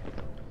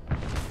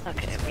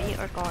 Okay, we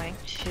are going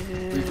to.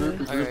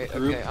 Regroup. Alright,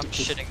 okay, I'm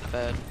shitting the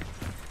bed.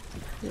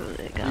 Oh my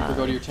Reaper, god.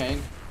 go to your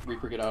tank.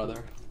 Reaper, get out of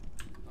there.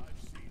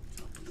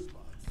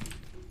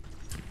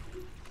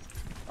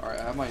 Alright,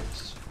 I have my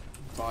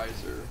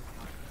visor.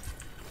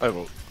 I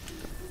vote.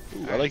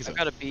 Ooh, I like I that.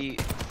 gotta be.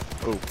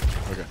 Oh,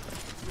 okay.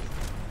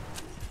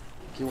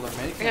 Okay, well,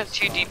 they're making We have us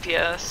 2 stop.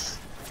 DPS.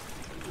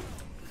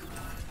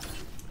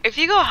 If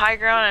you go high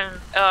ground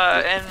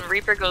and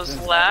Reaper goes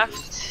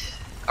left,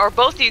 or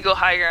both of you go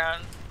high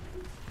ground,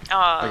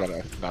 I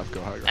gotta not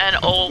go high ground. and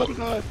ult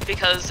No.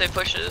 because it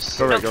pushes.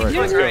 Go right, No, go keep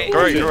right. going right.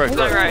 Go right, go right, Go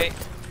go right. right.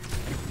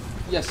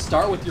 Yeah,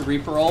 start with your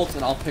Reaper ult,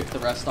 and I'll pick the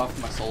rest off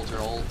with my Soldier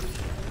ult.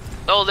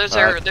 Oh, there's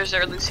Alright.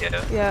 their Lucio.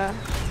 Yeah.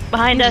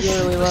 Behind us.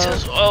 Really low.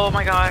 Lucio's, oh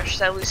my gosh,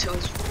 that Lucio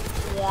is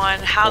one.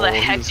 How the Oh,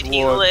 heck he's did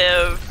he one.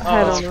 live?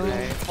 I don't know.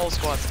 Okay, whole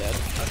squad's dead.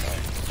 Okay.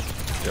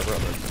 Yeah, we're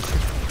on there.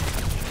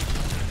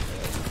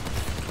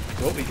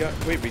 Well,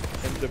 we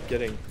ended up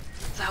getting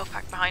There's a health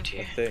pack behind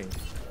you. a thing.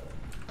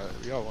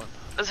 We got one.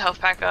 There's a health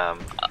pack at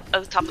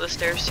the top of the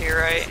stairs to your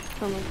right.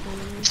 Someone's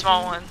coming.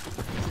 Small one.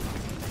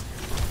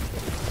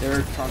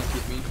 They're trying to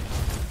keep me.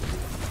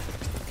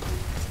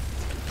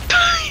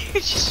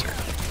 It's just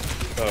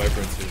Oh,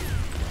 everyone's here.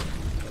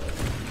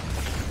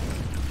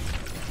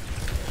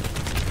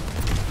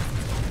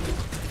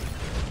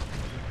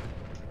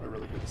 I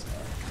really hate this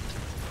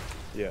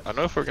guy. Yeah. I don't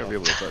know if we're gonna be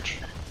able to touch.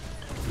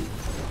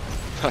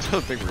 I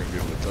don't think we're gonna be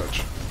able to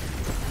touch.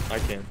 I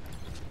can.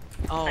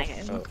 Oh,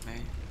 Okay. fuck me.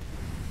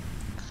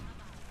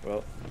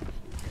 Well.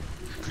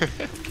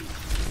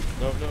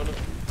 No.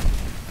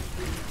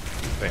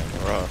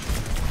 Damn, we're off.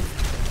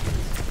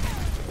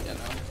 Yeah,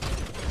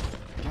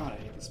 no. God, I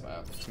hate this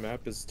map. This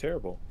map is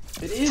terrible.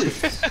 It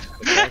is.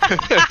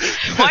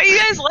 Why do you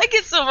guys like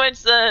it so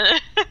much then?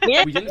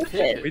 Yeah. We didn't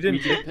pick it. We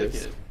didn't pick pick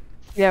this. it.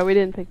 Yeah, we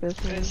didn't pick this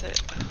What one. is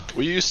it?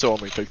 We used to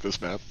only pick this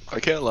map. I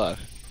can't lie.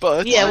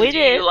 But Yeah, we Do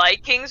did. you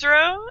like Kings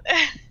Row?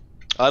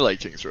 I like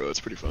Kings Row. It's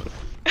pretty fun.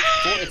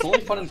 It's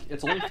only fun.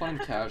 It's only fun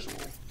and casual.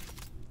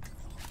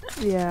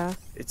 Yeah.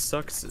 It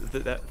sucks.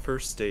 That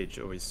first stage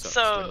always sucks.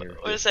 So, when you're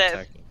what is it?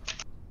 attacking.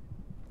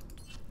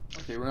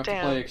 Okay, we're gonna have to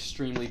Damn. play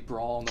extremely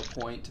brawl on the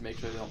point to make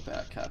sure they don't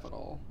back cap at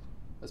all.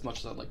 As much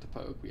as I'd like to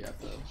poke, we have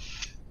to.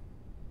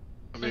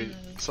 I mean,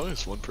 as long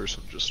as one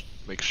person just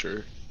makes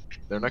sure,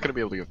 they're not gonna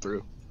be able to get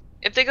through.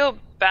 If they go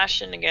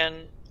Bastion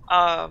again,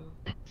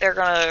 they're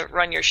gonna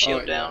run your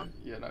shield down.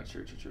 Yeah, no,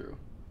 true.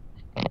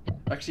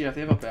 Actually, if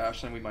they have a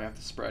bash, then we might have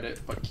to spread it,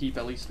 but keep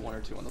at least 1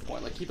 or 2 on the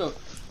point. Like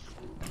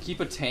keep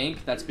a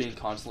tank that's being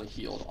constantly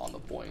healed on the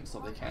point, so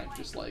they can't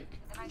just like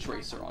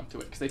tracer onto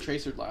it, because they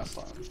tracered last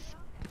time.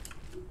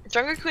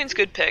 Jungle Queen's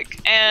good pick,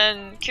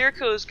 and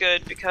Kiriko is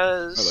good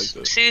because I like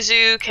this.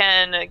 Suzu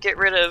can get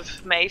rid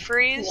of May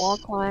Freeze Wall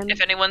climb.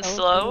 if anyone's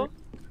teleport.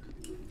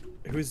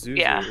 slow. Who's Zuzu?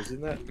 Yeah.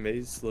 Isn't that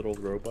May's little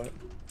robot?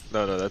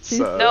 No, that's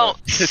No,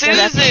 Suzu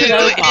that's is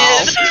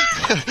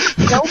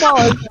Snowball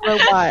is the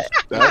robot.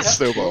 that's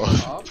Snowball. They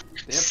have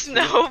 3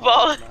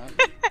 Snowball. on that.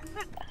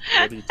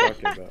 What are you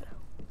talking about?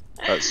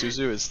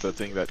 Suzu is the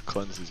thing that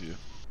cleanses you.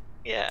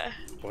 Yeah.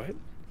 What?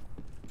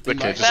 They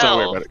Okay, might just don't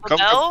worry Bell. about it. The Come,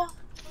 bell?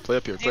 play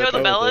up here. Do you Play know up the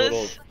here. bell the is?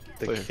 little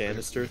the Play here.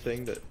 canister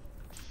thing that.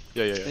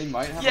 Yeah. They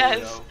might have Yes. a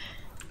widow.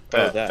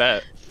 that.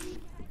 That.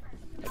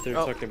 I thought you were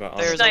Oh, talking about.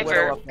 there's a Sniper,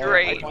 widow up there.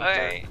 great. I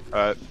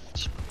Alright.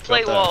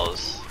 Play Play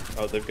walls.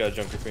 Oh, they've got a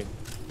Junker Queen.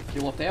 Okay,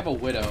 well, if they have a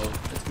widow,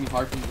 it's gonna be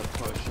hard for them to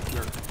push if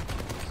you're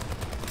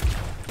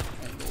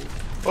angled.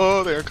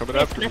 Oh, they are coming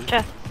after me.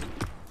 Snapchat.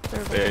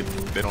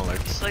 They don't like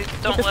It's this.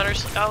 like, don't let her.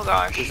 Oh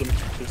gosh.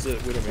 There's a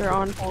Widowmaker. They're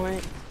on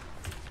point.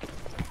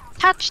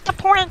 Touch the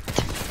point.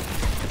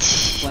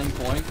 Playing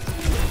point.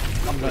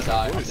 I'm gonna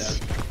die. I'm dead.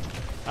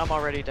 I'm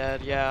already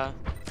dead, yeah.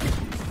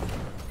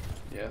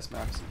 Yes,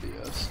 Max is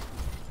BS.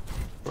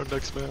 What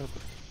next map?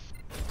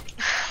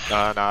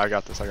 Nah, I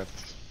got this.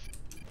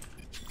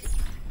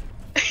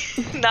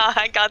 Nah,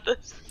 I got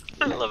this.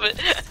 I love it.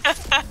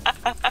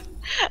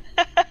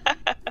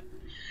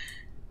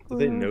 Did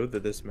they know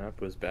that this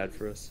map was bad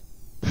for us?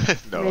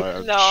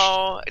 No,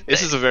 No.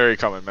 This is a very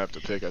common map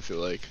to pick. I feel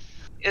like.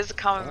 It's a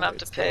common map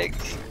to it's pick.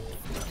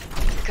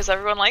 Because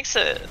everyone likes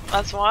it.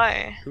 That's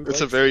why. Who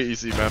It's a likes very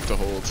easy map to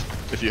hold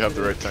if you have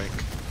the right tank.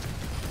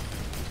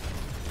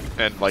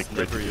 And like It's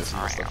great never DPS easy.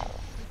 and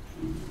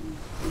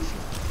stuff.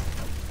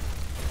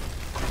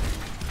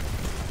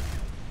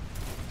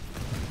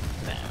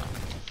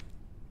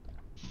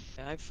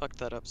 Yeah, I fucked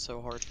that up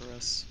so hard for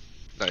us.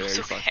 No, yeah, It's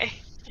you're fine. okay.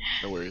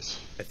 No worries.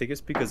 I think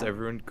it's because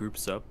everyone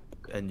groups up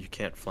and you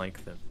can't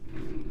flank them.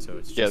 So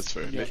it's just Yeah, it's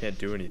fair. you can't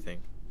do anything.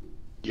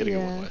 You gotta go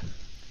Yeah. one way.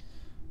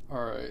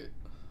 Alright.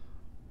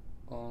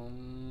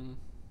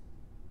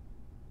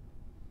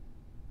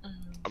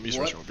 I'm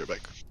using What? my go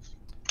back.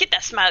 Get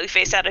that smiley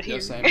face out of Yeah,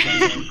 here. same.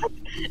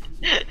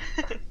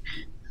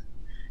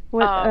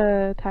 What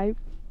Um, type?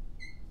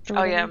 Or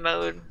Oh yeah, whatever?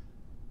 mode.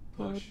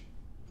 Push.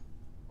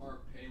 Or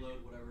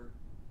payload, whatever.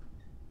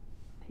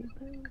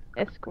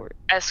 Escort.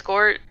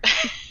 Escort.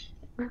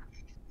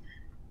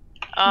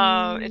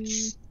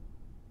 It's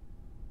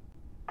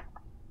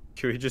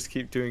Can we just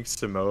keep doing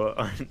Samoa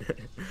on?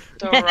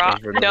 the rock.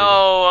 Over and over?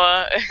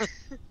 No.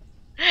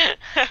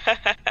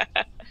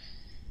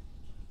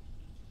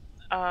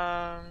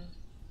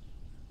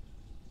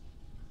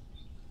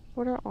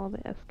 What are all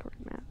the escort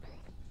maps?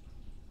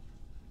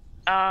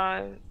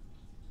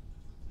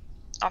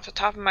 Off the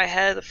top of my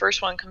head, the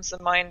first one comes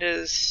to mind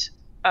is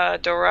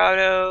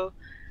Dorado,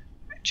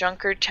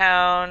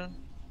 Junkertown,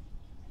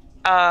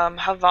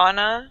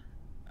 Havana,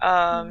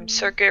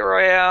 Circuit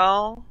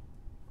Royale,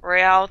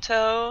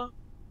 Rialto,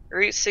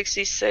 Route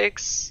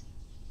 66,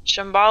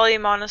 Shambali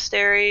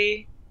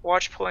Monastery,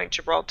 Watchpoint,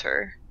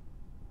 Gibraltar.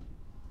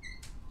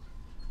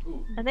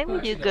 Ooh, I think we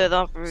actually, do no. good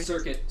off route.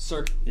 Circuit.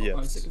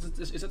 Yes.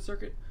 Is it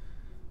circuit?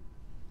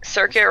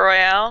 Circuit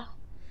Royale.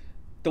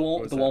 The one,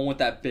 What's the that? one with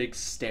that big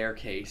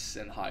staircase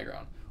and high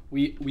ground.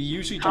 We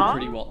usually do Huh?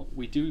 pretty well.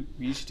 We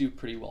usually do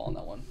pretty well on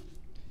that one.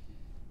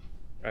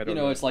 I don't You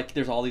know, know. it's like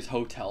there's all these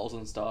hotels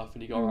and stuff,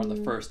 and you go around the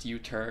Mm. first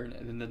U-turn,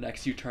 and then the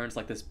next U-turn's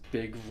like this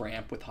big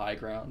ramp with high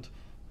ground.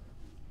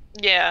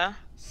 Yeah.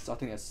 So I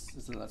think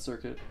it's in that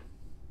circuit.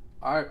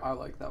 I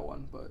like that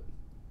one, but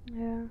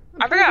Yeah.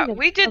 I forgot.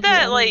 We did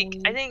that like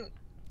I think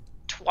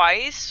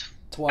twice.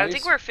 twice. I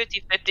think we're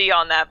 50-50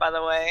 on that, by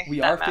the way. We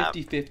that are map.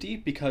 50-50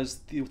 because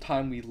the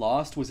time we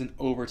lost was in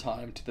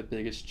overtime to the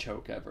biggest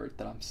choke ever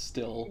that I'm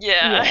still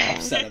Yeah. Yeah.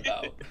 upset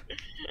about.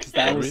 Because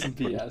that was some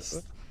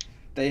BS.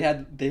 They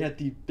had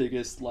the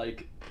biggest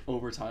like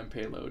overtime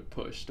payload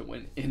push to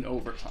win in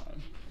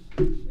overtime.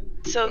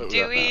 So Oh, do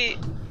that we?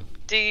 map.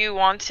 Do you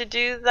want to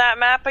do that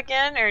map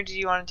again, or do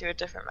you want to do a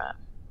different map?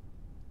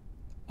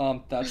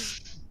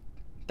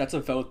 That's a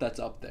vote that's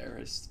up there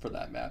is for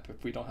that map.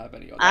 If we don't have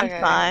any other, I'm Okay.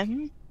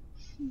 fine.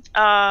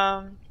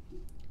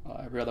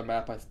 every other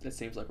map, it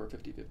seems like we're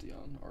 50-50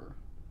 on, or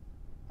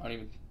I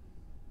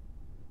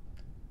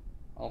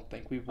don't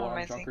think we've What am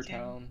won I thinking?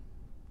 Junkertown.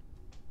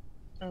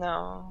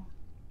 No.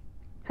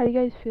 How do you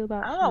guys feel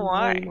about I don't know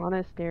why. Holy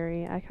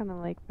Monastery? I kind of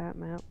like that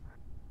map,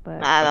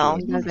 but I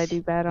don't. sometimes I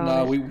do bad on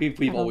No, it.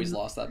 we've always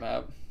lost that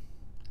map.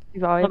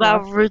 You've always What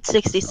about lost it? Route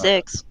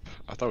 66?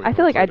 I thought we I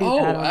feel like I do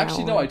bad Oh, on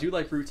actually, that no, one. I do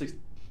like Route 6.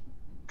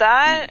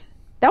 That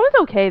was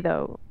okay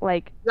though.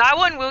 Like that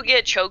one will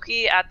get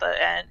choky at the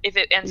end if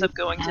it ends up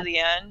going to the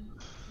end.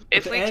 But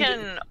If we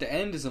can, the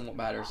end isn't what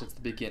matters. It's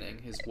the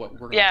beginning. Is what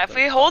we're. yeah, if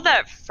we hold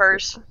that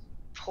first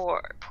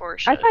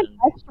portion,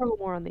 I struggle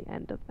more on the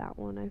end of that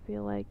one. I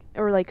feel like,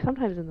 or like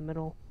sometimes in the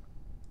middle.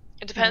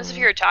 it depends if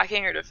you're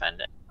attacking or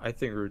defending. I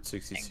think Route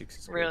 66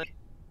 is good. Really,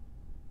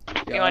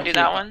 Yeah, you want to do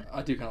that one?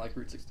 I do kind of like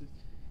Route 60.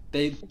 Do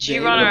you I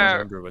don't wanna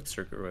remember what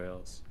Circuit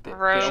Royales.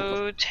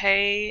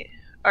 rotate,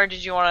 or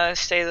did you want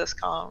to stay this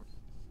comp?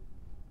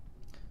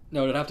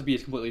 No, it'd have to be a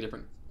completely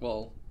different.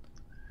 Well,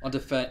 on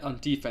defense,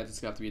 it's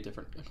gonna have to be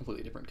a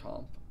completely different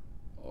comp,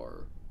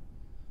 or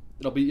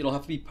it'll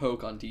have to be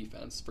poke on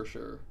defense for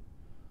sure.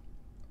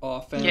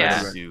 Offense.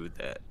 Yeah. Let's do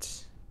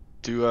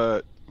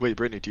that. Wait,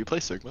 Brittany, do you play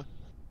Sigma?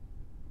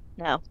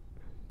 No.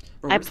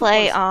 Bro, I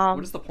play,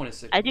 what is the point of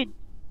Sigma? I do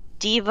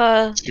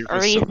Diva,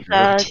 Sigma's so Orisa,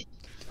 good.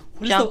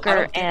 What is I Junker,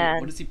 don't get it. and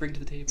What does he bring to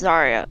the table?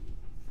 Zarya.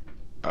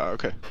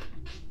 Okay.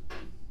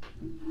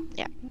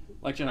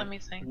 Like, Jenna, Let me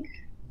think.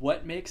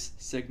 what makes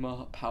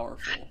Sigma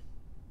powerful?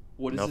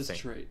 What is his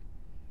Nothing. trait?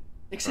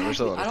 There's a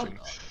Exactly. lot I of don't.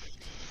 things.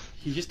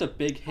 He's just a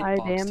big High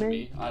hitbox to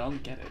me. damage? I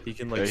don't get it. He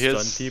can Yeah, like he stun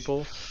has-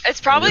 people.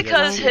 It's probably Yeah, he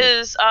has because shield.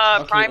 his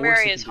Okay,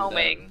 primary Orisa is can do that.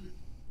 homing.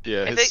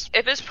 Yeah,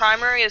 If his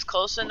primary is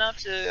close enough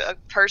to a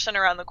person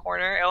around the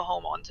corner, it'll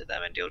home onto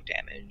them and deal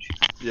damage.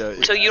 yeah.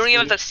 So you don't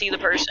even have to see the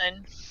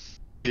person.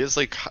 He has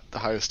like the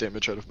highest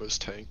damage out of most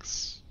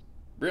tanks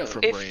Really?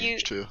 from If range you-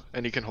 too,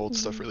 and he can hold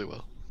stuff really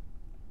well.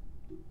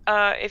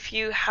 If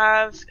you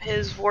have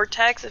his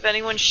vortex, if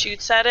anyone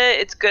shoots at it,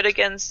 it's good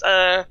against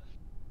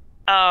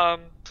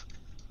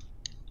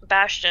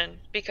Bastion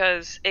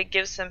because it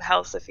gives him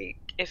health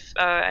if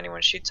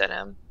anyone shoots at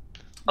him.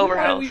 Over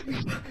health.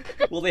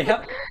 Well, they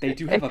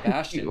do have a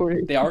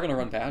Bastion. They are gonna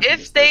run Bastion.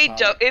 this If they third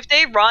do, time. if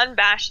they run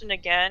Bastion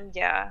again,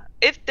 yeah.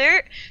 If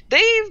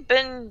they've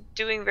been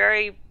doing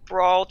very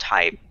brawl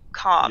type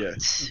comps.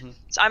 Yes. Mhm.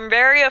 So I'm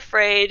very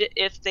afraid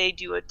if they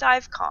do a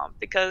dive comp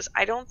because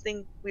I don't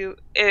think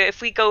if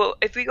we go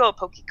a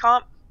poke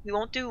comp, we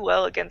won't do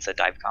well against a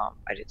dive comp.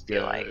 I just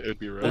feel Yeah, like. it'd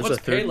be Well, rough. There's if a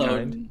it's third payload,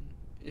 kind.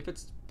 if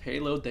it's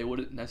payload, they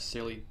wouldn't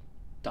necessarily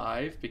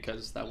dive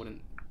because that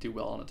wouldn't do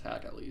well on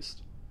attack at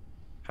least.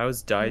 How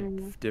is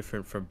dive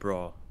different from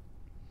brawl?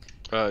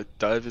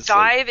 Dive is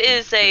Dive like,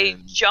 is a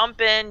and-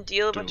 jump in,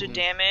 deal a bunch of Doom.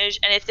 damage,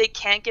 and if they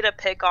can't get a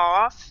pick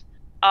off,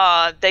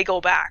 they go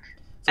back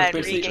So it's and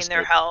basically regain just their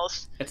like-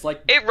 health. It's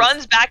like It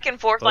runs back and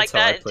forth like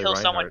That's how I that play until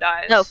someone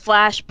Reinhardt. dies. No,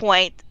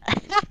 Flashpoint.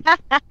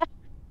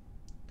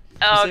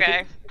 Oh,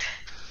 okay.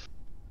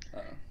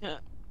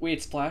 Wait,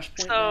 it's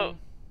Flashpoint So- now?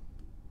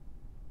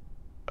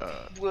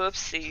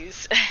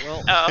 Whoopsies.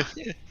 Well, Oh.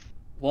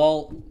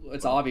 Well,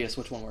 it's obvious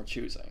which one we're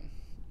choosing.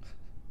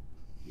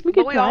 We But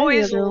could we try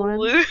always the other one.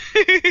 lose.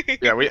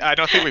 Yeah, I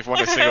don't think we've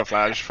won a single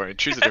flashpoint.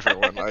 Choose a different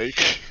one,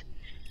 like.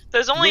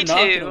 There's only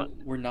two.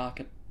 We're not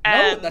gonna. No,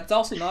 And- that's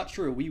also not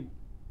true.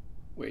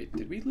 Wait,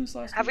 did we lose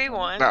last Have week? we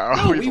won? No,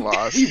 No, we've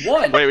lost. We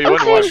won. Wait, we won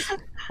Okay. one.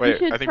 We Wait,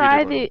 should I think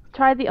try we did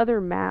try the other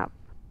map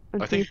and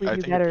one. see if we do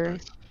it'd be better.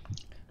 nice.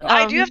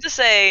 I do have to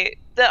say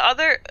the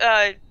other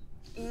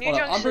New Hold on,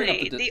 Junk I'm bringing up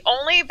City. the The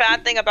only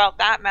bad thing about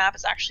that map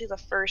is actually the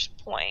first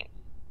point.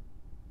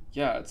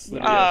 Yeah, it's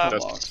literally Yeah, a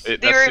that's- box.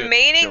 it- The that's the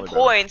remaining only bad.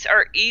 points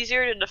are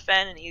easier to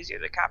defend and easier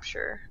to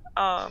capture.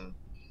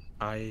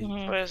 I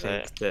What is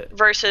think it? that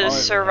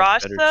Versus Alright, we'll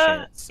have better Sarasa,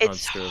 chance on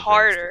it's Sturvest.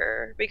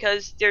 harder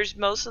because there's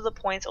most of the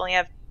points only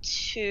have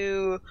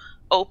 2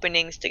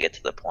 openings to get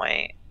to the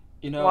point.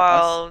 You know,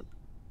 While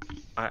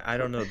I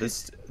don't know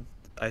this.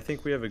 I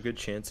think we have a good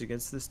chance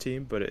against this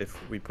team, but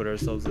if we put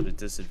ourselves at a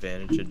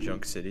disadvantage at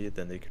Junk City,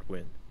 then they could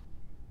win.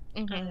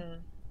 Mhm.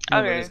 no,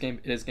 Okay. it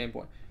is game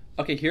point.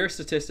 Okay, here are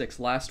statistics.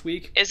 Last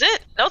week, Is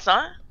it? No, it's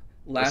not.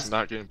 It's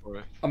not Game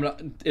Boy. I'm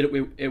not.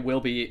 It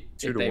will be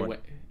 2 if to they 1. win.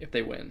 If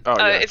they win. Oh,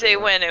 yeah, If they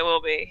win, it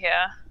will be.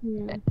 Yeah.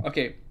 Yeah.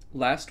 Okay,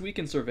 last week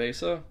in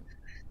Cerveza,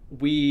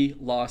 we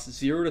lost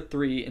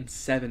 0-3 in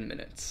 7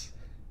 minutes.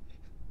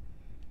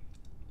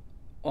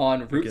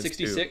 On Route Against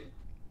 66.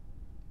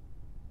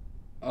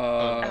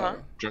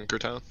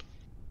 Junkertown.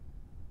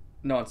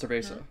 No, on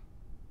Cerveza. Mm-hmm.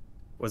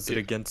 Was it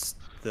against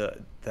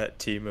that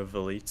team of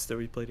elites that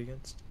we played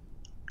against?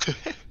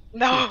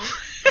 No.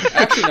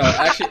 Actually, no.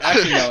 Actually,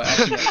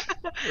 no.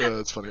 Yeah,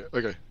 that's funny.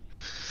 Okay.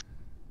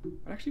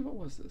 Actually, what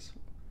was this?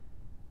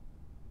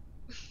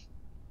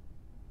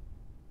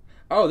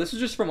 Oh, this is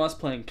just from us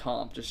playing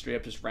comp, just straight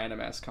up, just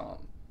random ass comp.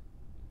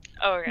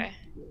 Oh, okay.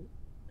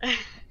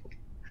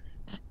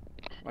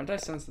 Why did I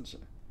send such?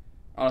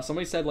 I don't know.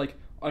 Somebody said like,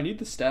 I need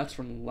the stats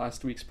from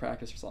last week's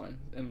practice or something,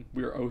 and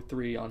we were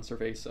 0-3 on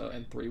Cerveza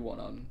and 3-1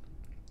 on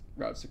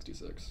Route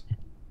 66.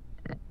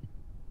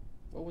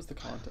 What was the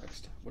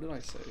context? What did I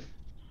say?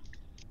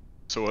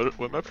 So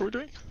what map are we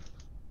doing?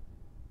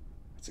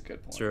 That's a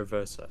good point.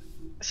 Cerveza.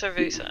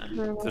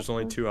 Cerveza. There's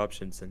only 2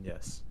 options, then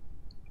yes.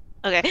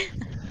 Okay.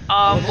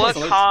 What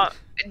comp?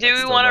 Do we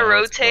Still want to know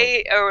how it's spelled.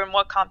 rotate, or in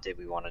what comp did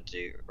we want to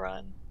do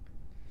run?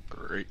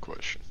 Great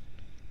question.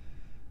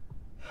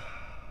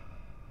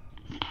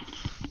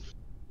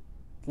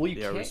 Well,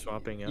 you Yeah, we're can't.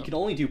 swapping You out. can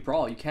only do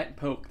brawl. You can't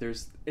poke.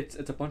 It's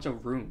a bunch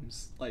of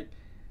rooms. Like,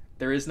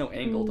 there is no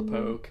angle to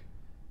poke.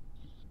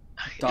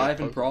 Dive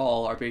and poke.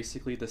 brawl are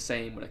basically the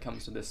same when it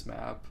comes to this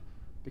map,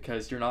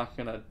 because you're not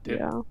gonna dip.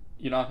 Yeah.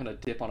 You're not gonna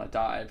dip on a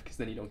dive because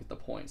then you don't get the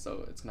point.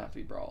 So it's gonna have to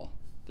be brawl.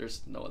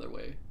 There's no other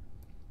way.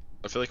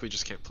 I feel like we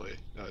just can't play.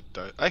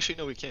 Actually,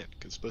 no, we can't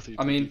because both of you.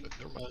 I can mean, do that.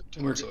 Never mind.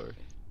 we're- I'm sorry.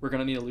 We're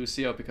gonna need a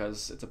Lucio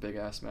because it's a big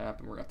ass map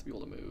and we're gonna have to be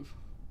able to move.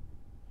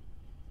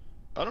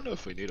 I don't know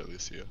if we need a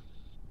Lucio,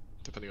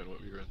 depending on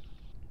what we run.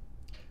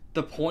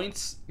 The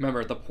points,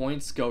 remember, the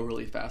points go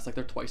really fast. Like,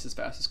 they're twice as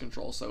fast as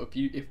control. So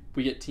if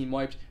we get team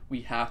wiped,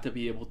 we have to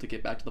be able to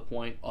get back to the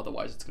point.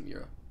 Otherwise, it's gonna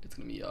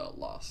be a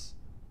loss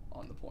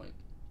on the point.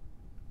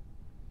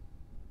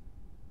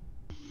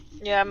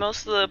 Yeah,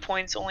 most of the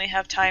points only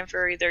have time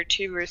for either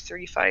 2 or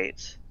 3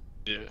 fights.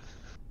 Yeah.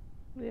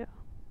 Yeah.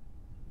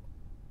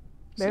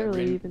 So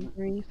Barely re- even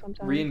 3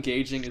 sometimes.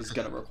 Re-engaging is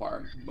gonna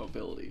require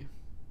mobility,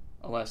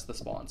 unless the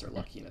spawns are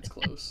lucky and it's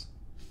close.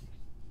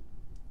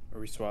 Are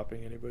we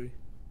swapping anybody?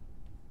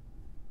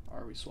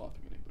 Are we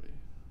swapping anybody?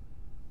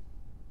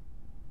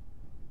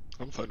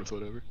 I'm fine with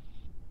whatever.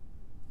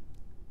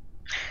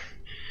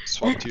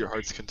 Swap to your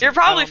heart's content. You're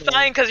probably I don't know.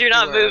 fine because you're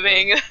not Whatever.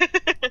 moving.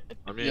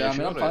 I mean, Yeah, I if you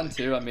mean, I'm wanna- fine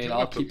too. I if mean, you I'll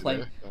wanna put keep me playing.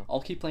 there, yeah.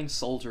 I'll keep playing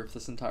soldier for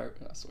this entire.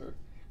 I swear.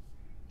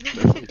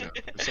 Definitely down.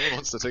 If someone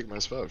wants to take my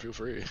spot, feel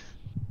free.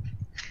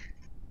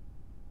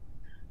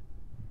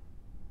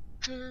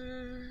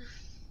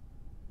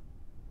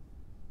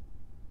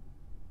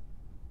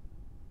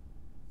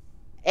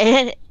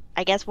 And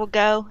I guess we'll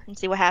go and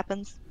see what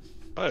happens.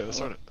 Oh yeah,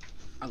 that's on it.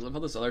 I love how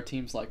this other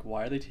team's like,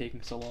 why are they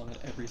taking so long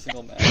at every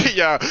single match?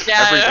 Yeah,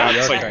 Yeah, every yeah. map We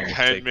it's are like kinda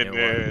 10 taking a while.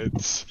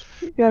 minutes.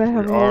 You gotta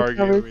have a We're whole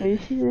arguing.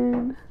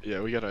 conversation.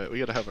 Yeah, we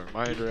gotta have our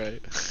mind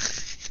right.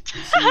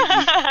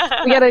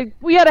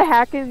 We gotta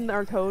hack in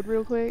our code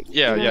real quick.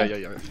 Yeah, you know?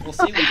 yeah. We'll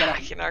see. We gotta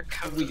Hacking our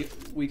code.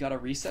 we gotta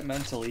reset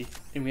mentally,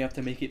 and we have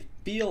to make it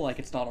feel like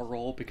it's not a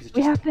roll because it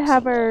We just have to takes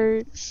have so long. our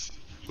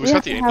Who's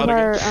got the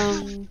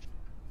aimbot again?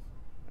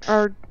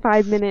 our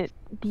 5-minute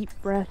deep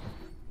breath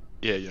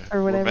Yeah, or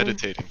We're whatever.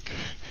 meditating.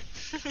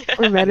 We're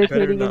Better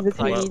meditating in not pull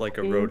between. out like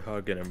a games.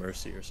 Roadhog and a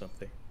Mercy or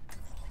something.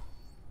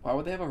 Why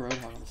would they have a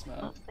roadhog on this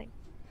map?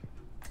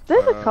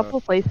 There's a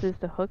couple places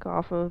to hook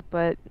off of,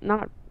 but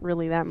not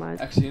really that much.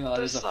 Actually, you know,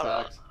 that is a There's not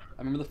a- fact.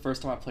 I remember the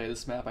first time I played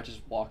this map, I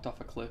just walked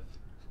off a cliff.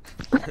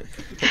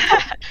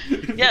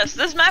 Yes,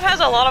 this map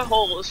has a lot of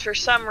holes for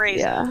some reason.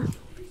 Yeah,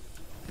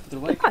 They're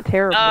like, it's not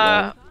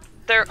terrible.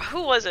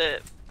 Who was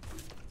it?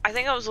 I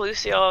think it was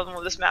Lucio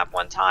on this map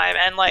one time,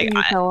 and like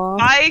You fell off.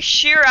 by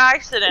sheer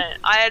accident,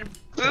 I had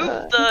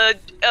booped the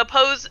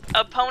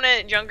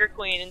opponent Younger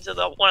Queen into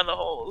one of the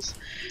holes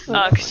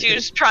because she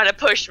was trying to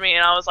push me,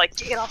 and I was like,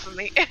 "Get off of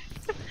me!"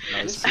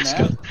 this That's map,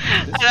 good.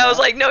 this and I was map-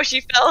 like, "No, she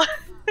fell."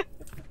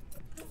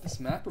 this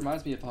map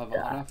reminds me of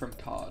Havana from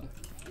COD.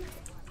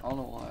 I don't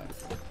know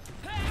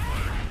why.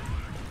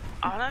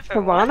 Anna for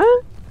Havana?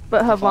 what?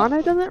 But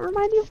Havana doesn't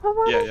remind you of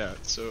Havana? Yeah.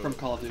 So From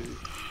Call of Duty.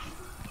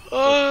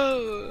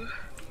 Oh.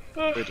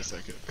 wait a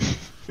second.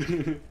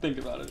 Think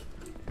about it.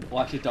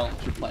 Well, actually, don't.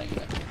 You're playing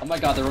it. Oh my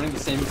god, they're running the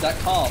same exact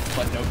comp,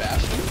 but no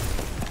Bastion.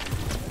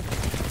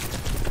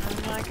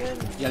 Oh my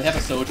goodness. Yeah, they have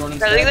a Sojourn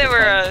instead. I think they They're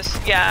were,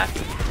 playing- yeah.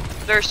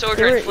 They're They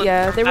soldier were, and flip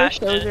yeah, they were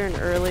Bastion. Sojourn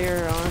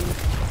earlier on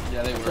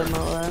Yeah, they the were.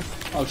 Moa.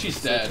 Oh,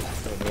 she's dead.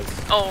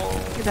 Oh.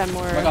 Get that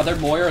more. Oh my god, their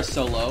Moira is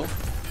so low.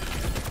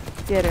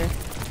 Get her.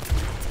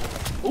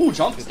 Ooh,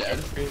 Jump's dead.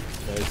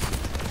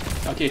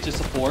 Nice. Okay, it's just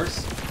a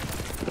Force.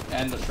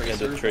 And the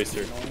Tracer. the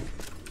Tracer.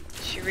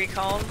 She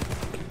recalled.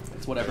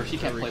 It's whatever, she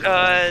can't play the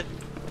Good.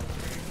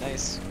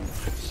 Nice.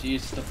 She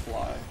used to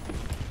fly.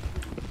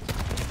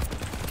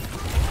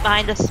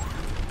 Behind us.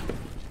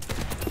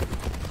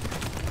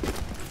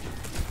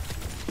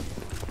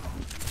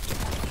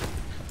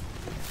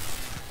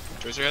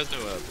 Tracer has no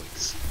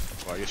blinks.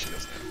 Well, I guess she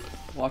doesn't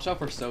have, Watch out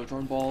for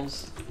Sojourn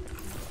balls.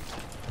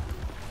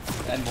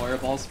 And Moira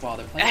balls. Wow,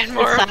 they're playing. And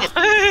more.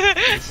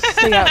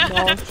 We got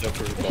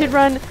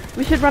balls.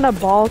 We should run a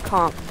ball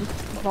comp.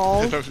 Just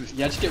balls. but...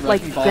 Yeah, just get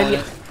Like Wrecking Ball in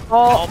it.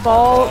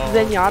 ball,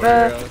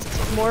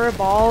 Zenyatta, Moira. more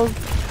balls,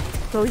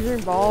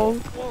 Sojourn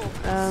balls.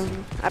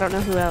 I don't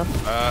know who else.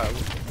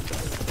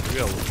 We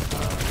got,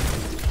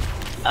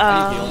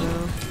 How do you heal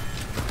him?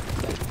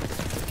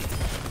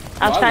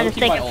 I was trying to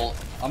think. My ult.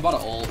 I'm about to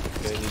ult.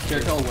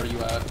 Jericho, where are you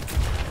at?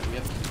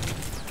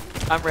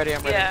 I'm ready.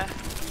 Yeah.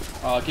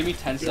 Give me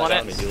 10 You want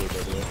seconds. I'm a healer, by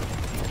the way.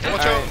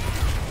 Watch out!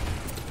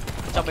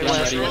 Tell me Okay, when.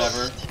 I'm ready,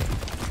 whatever.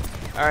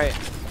 Alright.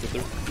 Get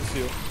there. Just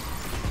heal.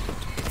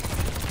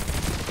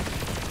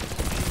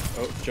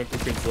 Oh, jump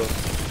queen's low.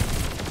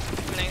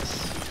 Nice.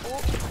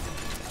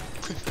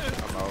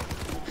 I'm out.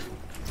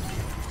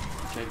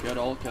 Okay, good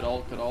ult, good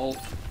ult, good ult.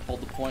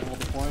 Hold the point, hold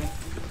the point.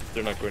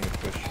 They're not going to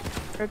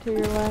push. Or to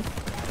your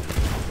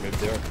left. Maybe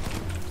they are.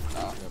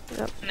 Ah.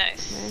 Yep.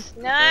 Nice.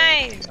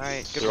 Nice.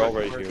 Alright, good They're all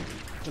work, right good here. work.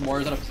 The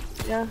Moira's in a,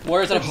 Yeah.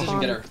 Moira's in a position,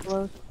 get her.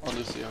 Close. Or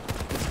Lucio.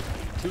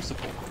 Two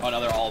support. Oh, no,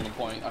 they're all on the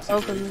point. I see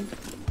three. Open.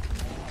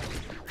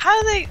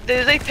 How do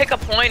they pick a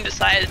point and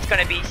decide it's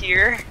gonna be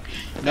here?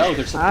 No,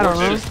 their I don't support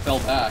know. just fell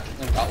back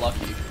and got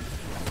lucky.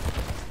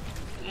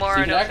 More So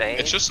you no could act- fade.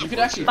 It's just You a could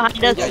actually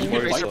Behind us. yeah, you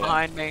Moira's could Tracer fight low. them.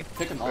 behind me.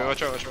 Pick them Wait, off.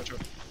 watch out, watch out, watch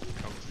out.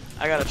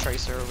 I got a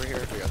Tracer over here.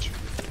 I got you.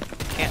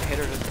 Can't hit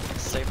her to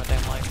save my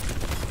damn life.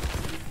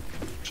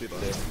 She Yeah.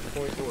 left.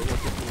 Point.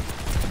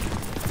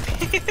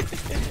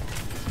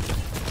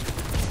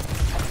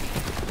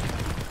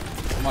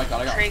 Oh my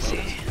god, I got Crazy.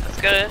 frozen.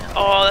 That's good.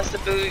 Oh, that's the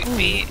boot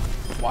beat.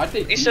 Why'd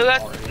they You beat still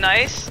got already?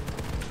 nice.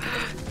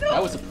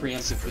 That was a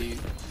preemptive beat.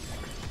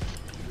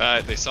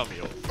 They saw me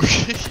ult.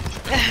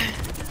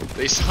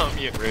 They saw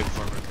me in red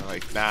farm and they're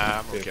like, nah,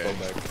 I'm okay. Fall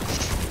back.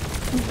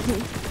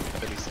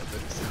 At least I'm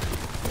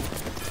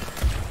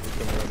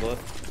Come around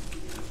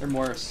left. They're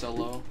more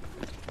solo.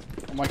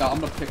 Oh my god, I'm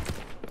gonna pick.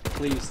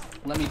 Please,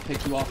 let me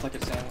pick you off like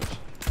a sandwich.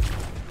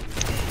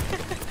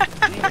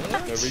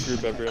 No,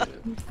 regroup,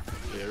 everyone.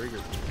 Yeah,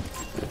 regroup.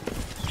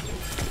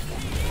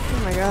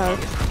 Oh my god.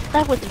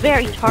 That was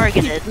very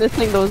targeted.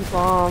 Missing those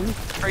bombs.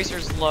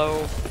 Tracer's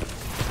low.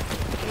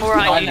 More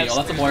Behind on me, you. oh,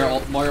 that's a Moira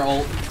ult. Moira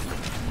ult.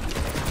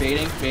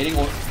 Baiting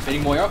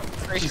Moira.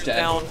 She's Tracer's dead.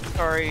 down.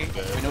 Sorry.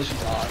 We know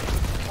she's not.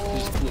 She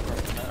just blew her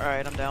in that.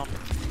 Alright, I'm down.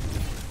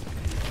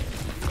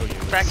 Oh,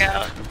 yeah. Back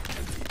out.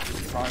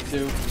 Trying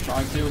to.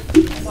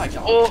 Oh my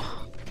god.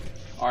 Oh,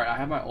 Alright, I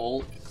have my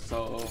ult,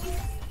 so.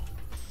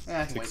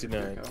 I can wait for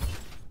 69.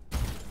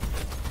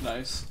 Kiriko.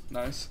 Nice,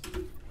 nice.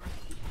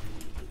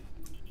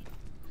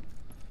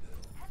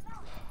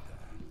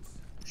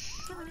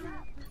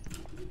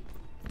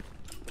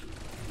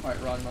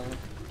 Alright, run, mother.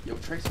 Yo,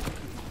 Tracer.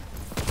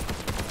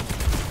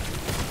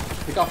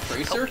 Pick off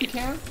Tracer if you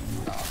can.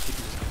 Oh, she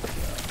can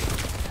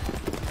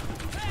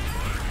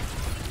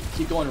just,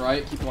 keep going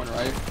right, keep going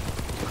right.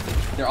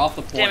 They're off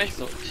the point, Damage.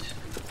 so.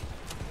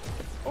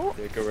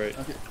 Yeah, go right.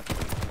 Okay.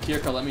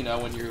 Kiriko, let me know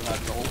when you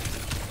have your ult.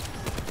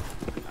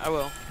 I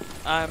will.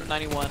 I'm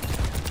 91.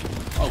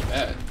 Oh,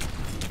 bad.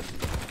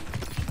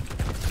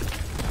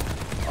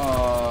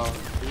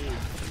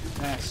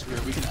 Nah, screw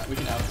it. We can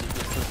out this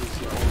because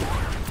Lucio.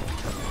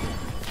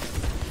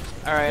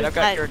 Alright, I've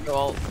got your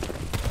ult.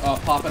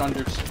 Pop it on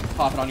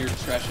your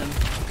discretion.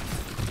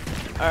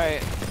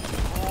 Alright.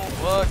 Oh,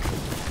 look.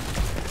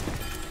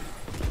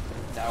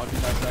 That would be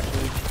nice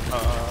actually.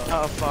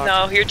 Oh, fuck.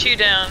 no, you're two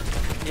down.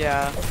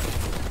 Yeah.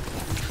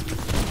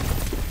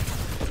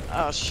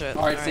 Oh, shit.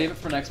 Alright, save it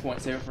for next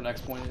point. Save it for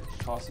next point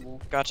if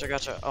possible. Gotcha,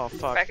 gotcha. Oh,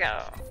 fuck. Back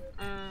out.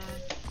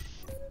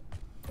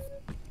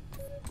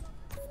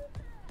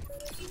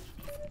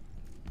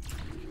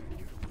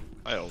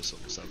 I also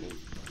assembled.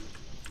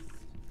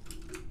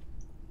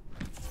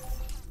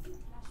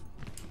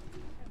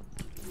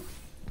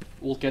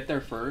 We'll get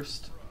there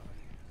first.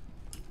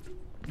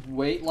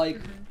 Wait like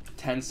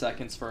 10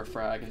 seconds for a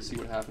frag and see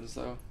what happens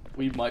though.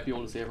 We might be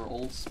able to save our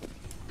ults.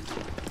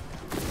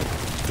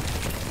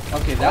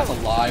 Okay, that's a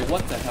lie.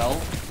 What the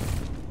hell?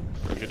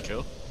 Good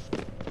kill.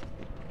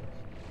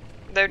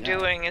 They're Yeah.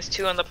 doing is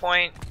 2 on the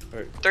point,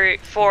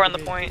 Alright, 4 on the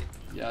point.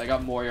 Yeah, I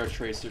got Moira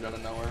Tracer out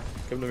of nowhere.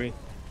 come to me.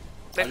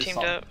 They've just teamed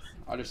saw- up.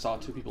 I just saw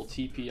 2 people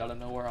TP out of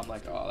nowhere. I'm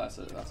like, oh, that's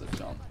a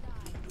jump.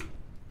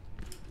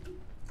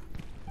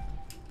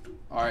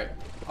 Alright,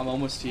 I'm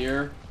almost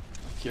here.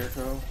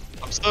 Kiriko.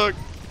 I'm stuck.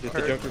 Get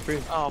the jumper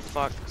queen. Oh,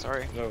 fuck.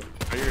 Sorry. No.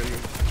 Are you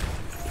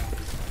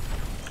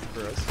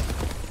for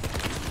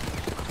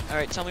us?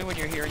 Alright, tell me when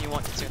you're here and you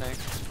want Kitsune.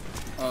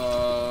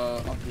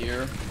 I'm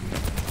here.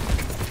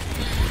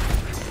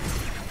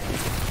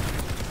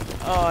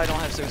 Oh, I don't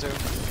have Suzu.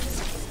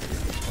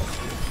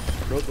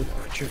 Throw the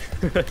launcher.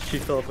 She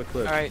fell off a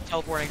cliff. Alright,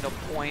 teleporting to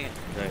point.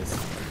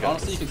 Nice.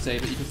 Honestly, you can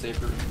save it. You can save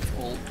your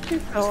ult. Go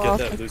get off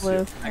that, the Lucio.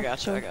 cliff. I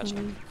gotcha, I gotcha.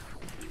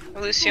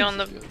 Lucio on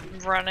the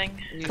running.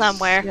 He's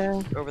Somewhere.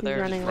 Yeah, over he's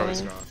there. running Probably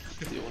away. gone.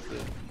 Deal with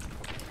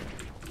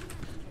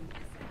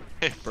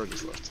it. Hey, bird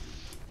is left.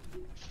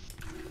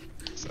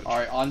 Sedge.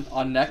 Alright,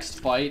 on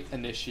next fight,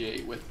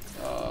 initiate with,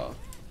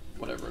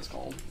 whatever it's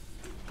called.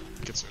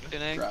 Kitsune.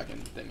 Kitsune.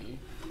 Dragon thingy.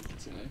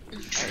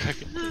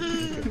 Dragon.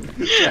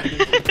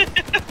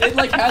 It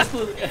like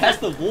it has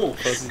the wolf.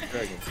 Fuzzy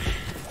dragon.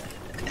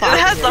 It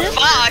has the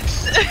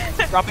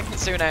fox! Dropping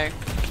Kitsune.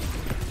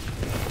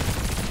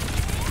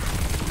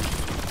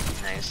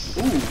 Nice.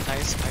 Ooh.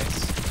 Nice,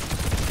 nice.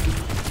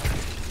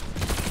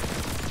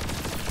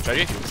 Try to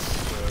get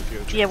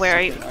heals. Yeah, where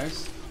are you? Okay,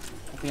 nice.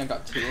 I think I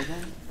got 2 of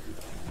them.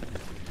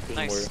 There's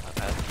Nice. Moira. Not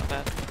bad, not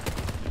bad.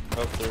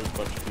 Oh, there's a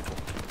bunch of people.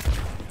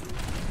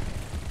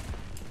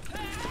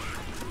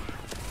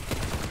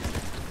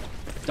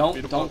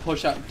 Don't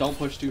push out. Don't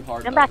push too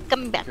hard. Come though. back,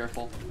 come back. Be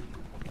careful.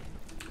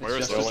 Where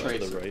It's is just the a one to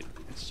the tracer. right?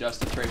 It's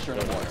just a tracer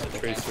and a Moira. They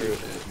can't Tracer, do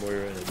shit.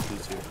 Moira, and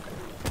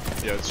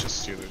Suzu. Yeah, it's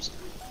just Steelers.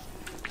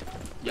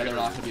 Yeah, they're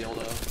not gonna be able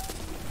to.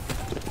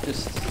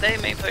 Just. They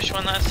may push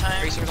one last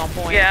time. Tracer's on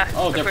point. Yeah.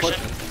 Oh, they're pushing.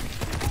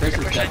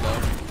 Tracer's pushing. dead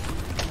though.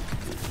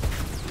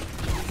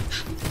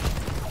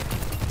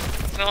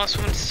 No,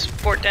 someone's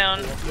support down.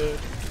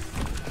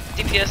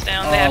 DPS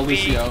down. They Oh, have B.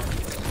 Lucio.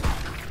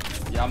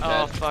 Yeah, I'm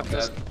dead. Oh fuck, I'm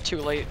that's dead. too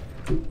late.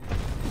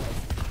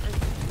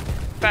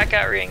 Back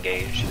out,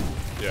 re-engage.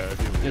 Yeah,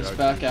 if you Gets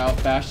back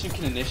out. Bastion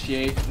can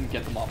initiate and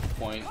get them off the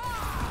point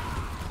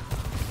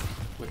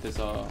with his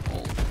ult.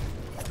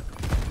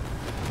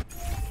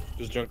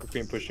 There's Junker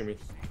Queen pushing me.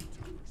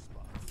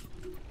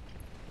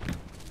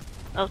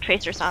 Oh,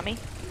 Tracer saw me.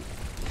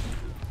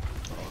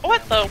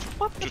 What the?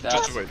 What the?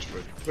 Just wait, just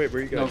wait. Wait,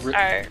 where you No, guys?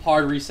 Alright.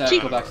 hard reset. She-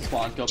 Go back to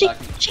spawn. Go She, back.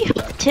 she Go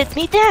back. hunted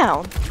me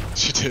down.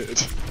 She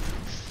did.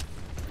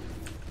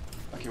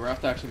 Okay, we're gonna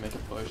have to actually make a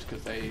push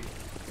because there's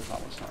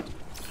not much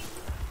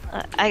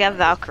time. I got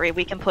Valkyrie.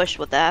 We can push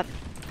with that.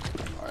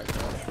 All right, go.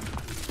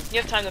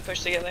 You have time to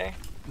push together.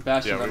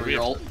 Bastion, Yeah, remember we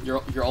your have ult.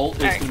 Your ult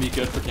is Alright. gonna be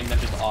good for getting them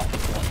just off the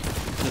point.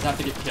 It doesn't have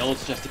to get killed.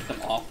 It's just to get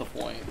them off the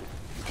point.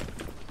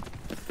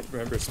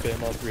 Remember,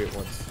 spam all three at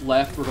once.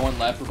 Left. We're going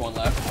left. We're going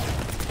left.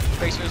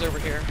 Tracer's over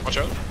here. Watch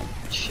out.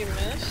 She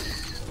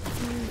missed.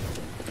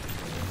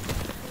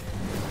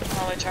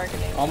 Probably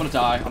targeting. I'm gonna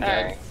die. I'm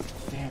dead. Alright.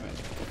 Damn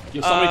it.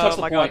 Yo, somebody touch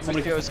the my point. God,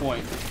 Somebody touch the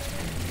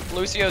Lucio's- point.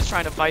 Lucio's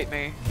trying to fight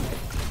me.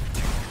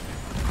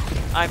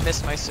 I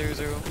missed my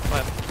Suzu by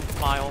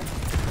a mile.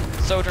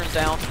 Sojourn's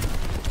down.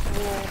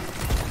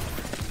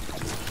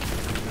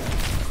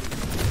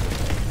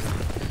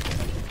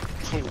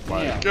 Oh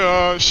my Yeah.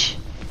 gosh.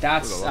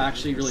 That's There's a lot of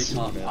actually really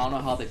people, tough. man. I don't know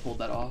how they pulled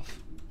that off.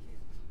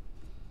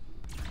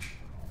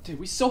 Dude,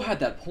 we so had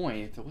that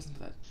point. If it wasn't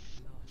that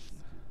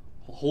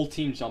whole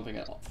team jumping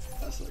at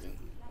that second.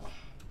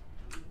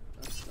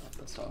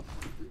 That's tough.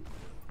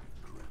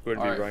 Going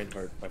to be Alright.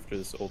 Reinhardt after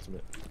this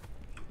ultimate.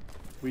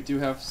 We do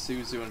have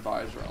Suzu and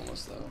Visor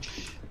almost though.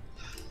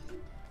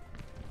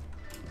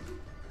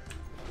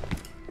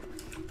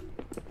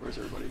 Where's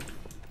everybody?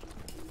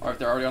 Alright, if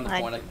they're already on the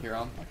Hi. point, I can hear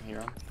them. I can hear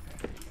them.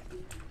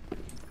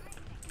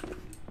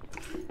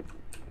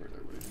 Where's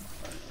everybody?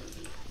 Alright.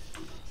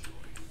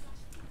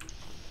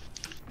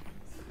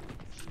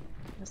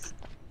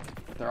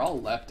 They're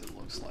all left, it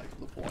looks like,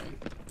 the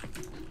point.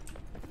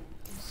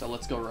 So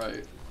let's go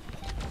right.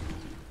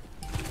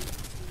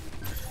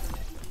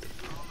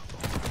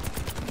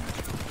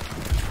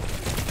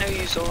 No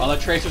use Oh, ult.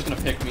 that Tracer's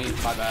gonna pick me.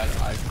 My bad.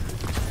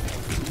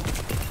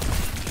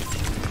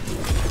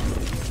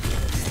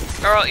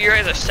 Or you're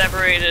either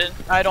separated.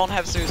 I don't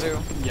have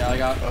Suzu. Yeah, I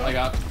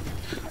got.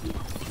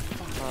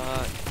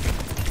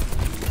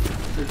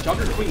 The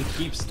Junker Queen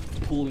keeps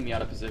pulling me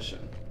out of position.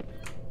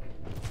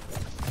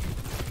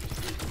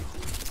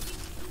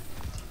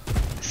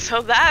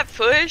 So that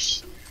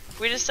push,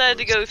 we decided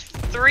to go 3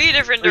 different Three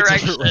different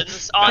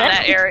directions on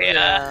that area.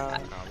 Yeah.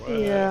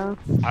 Yeah.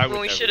 I would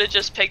When we never- should have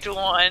just picked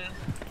one.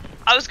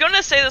 I was going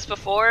to say this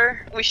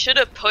before. We should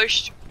have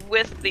pushed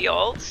with the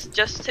ults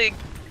just to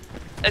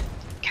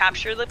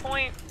capture the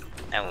point,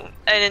 and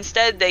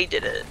instead they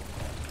did it.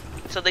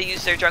 So they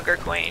used their Junker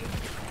Queen.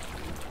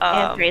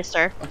 And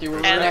Tracer. Okay, we're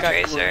And gonna the have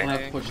Tracer. we're gonna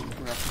have to push. We're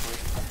gonna have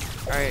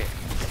to push. Alright.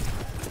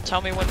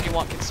 Tell me when you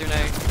want Kitsune.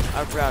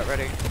 I've got it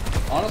ready.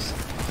 Honestly,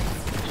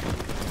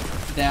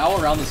 now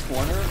around this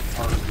corner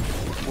are.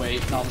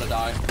 Wait, no, I'm gonna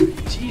die.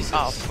 Jesus.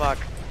 Oh fuck.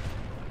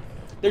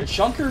 Their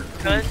Junker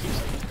Queen Good.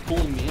 keeps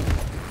pulling me in.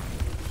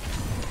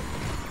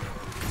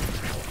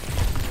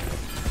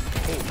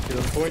 Get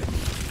on point.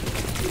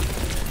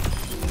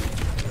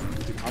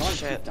 Dude, how do I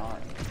Shit. keep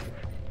dying?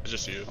 It's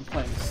just you. I'm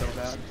playing so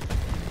bad.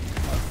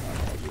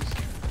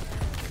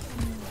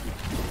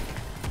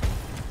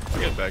 I'll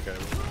get back at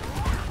him.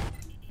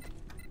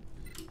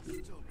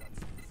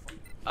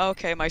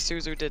 Okay, my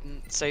Suzu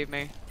didn't save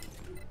me.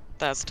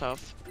 That's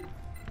tough.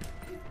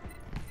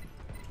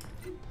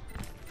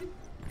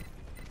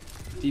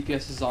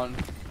 DPS is on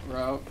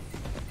route.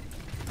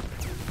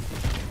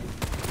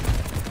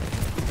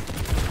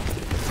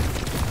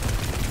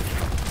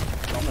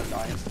 I'm gonna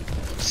die.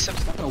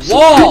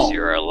 Whoa! You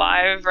were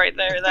alive right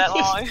there that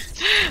long.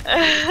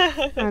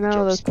 I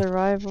know, the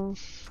survival.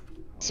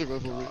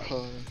 Survival rate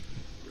high.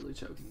 Really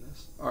choking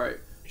this. Alright,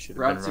 Should've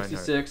route been Reinhardt.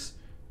 66.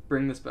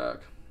 Bring this back.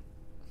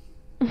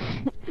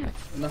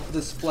 Enough of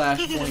this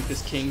Flashpoint,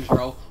 this King's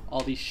Row,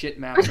 all these shit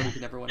maps that we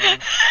can never win on.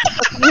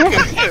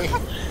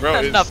 Bro,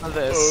 it's Enough of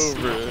this.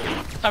 over.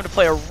 Time to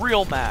play a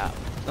real map.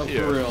 No,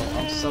 Yeah. for real.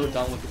 I'm so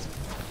done with this.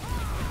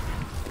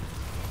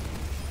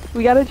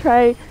 We gotta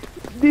try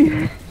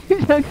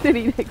Junk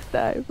City next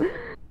time.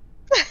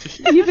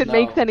 See if it No.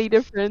 makes any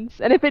difference.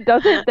 And if it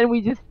doesn't, then we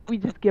just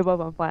give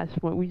up on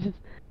Flashpoint. We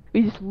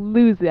just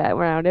lose that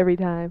round every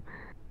time.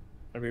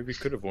 I mean, we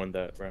could have won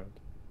that round.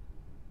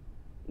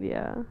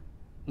 Yeah.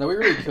 No, we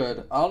really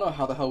could. I don't know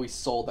how the hell we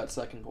sold that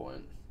second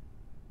point.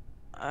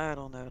 I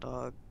don't know,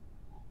 dog.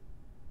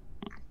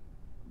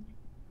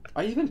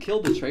 I even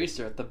killed the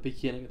Tracer at the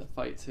beginning of the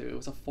fight too. It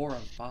was a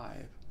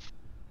 4-on-5.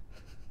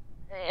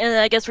 And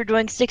I guess we're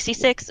doing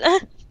 66.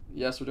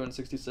 Yes, we're doing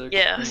 66.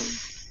 Yeah.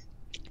 It's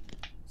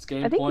I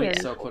game think we point,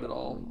 already so told put it them.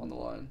 all on the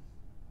line.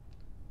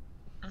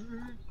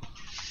 Mhm.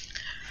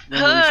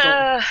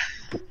 Remember,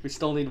 we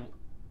still need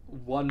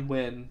one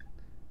win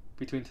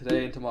between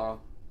today and tomorrow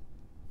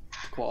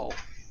to qual.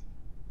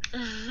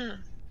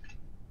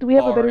 Do we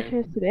have a better Barring-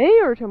 chance today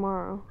or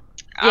tomorrow?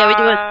 Yeah, we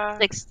do Uh,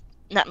 it 6.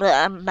 Not my We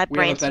have a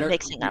brain's better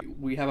mixing up.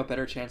 we have a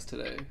better chance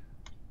today.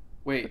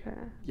 Wait, Okay.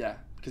 yeah,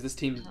 because this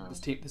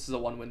is a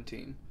 1-win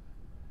team.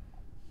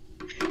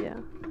 Yeah.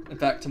 In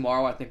fact,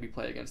 tomorrow I think we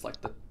play against like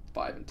the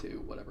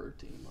 5-2 whatever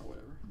team or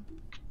whatever.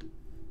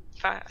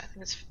 I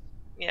think it's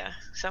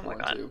something like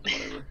that. 4-2,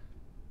 whatever.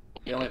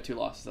 We only have 2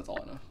 losses. That's all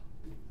I know.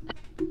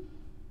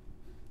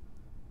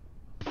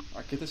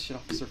 Alright, get this shit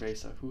off the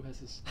Cerveza. Who has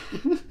this?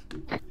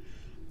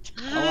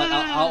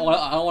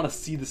 I don't want to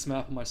see this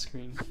map on my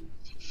screen.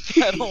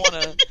 I don't want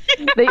to.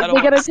 They I don't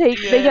wanna gotta see take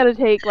they it. gotta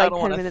take I like don't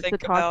 10 wanna minutes to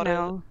think talk about it.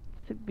 now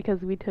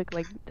because we took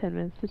like 10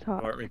 minutes to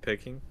talk. Aren't we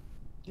picking?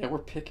 Yeah, we're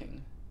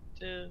picking.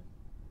 Dude.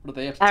 What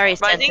do they have to I already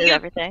talk But I sent about? think through it-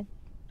 everything.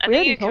 I We think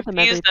already you told them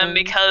confuse them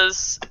everything.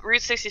 because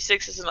Route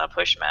 66 isn't a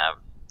push map.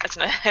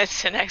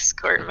 It's an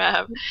escort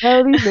map.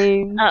 Oh, these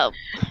names. Oh,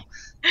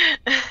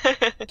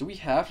 Do we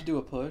have to do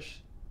a push?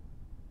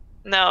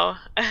 No.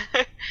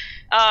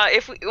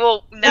 If we now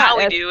Not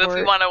we do if we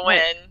escort. want to What?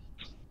 win.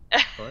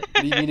 What? What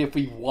do you mean if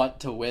we want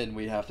to win,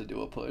 we have to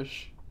do a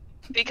push?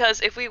 Because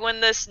if we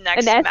win this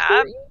next An map,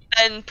 escort?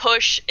 then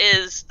push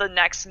is the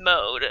next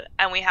mode,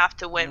 and we have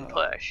to win Oh.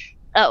 push.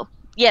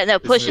 yeah, no,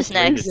 push Isn't is it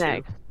 3 to next. 2?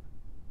 Next.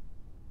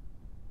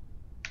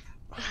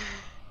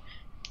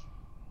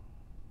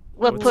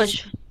 What What's-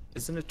 push?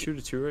 Isn't it 2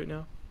 to 2 right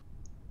now?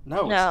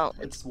 No, No,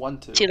 it's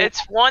 1-2. 2 to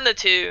It's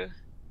 1-2.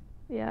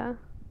 Yeah.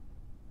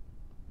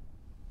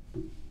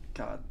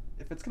 God,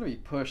 if it's gonna be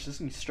push, this is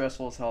gonna be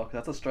stressful as hell, because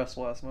that's a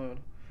stressful ass mode.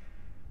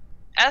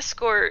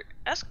 Escort.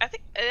 I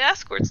think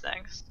escort's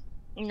next.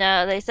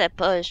 No, they said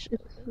push.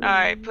 All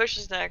right, push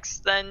is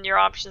next. Then your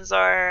options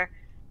are,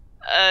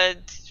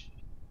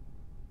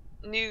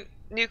 New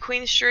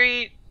Queen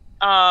Street,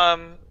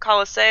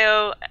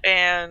 Coliseo,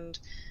 and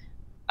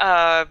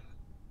the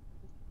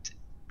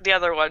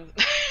other one.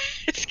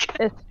 It's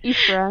It's East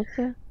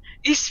Nebraska.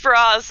 East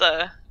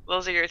Peraza.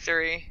 Those are your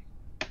 3.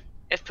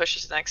 If push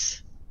is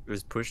next.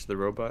 Was Push the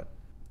robot?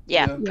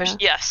 Yeah. Push, Yeah.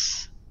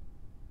 yes.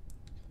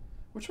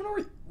 Which one are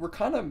we? We're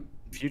kind of.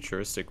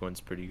 Futuristic one's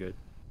pretty good.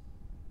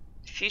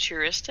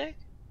 Futuristic?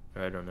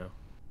 I don't know.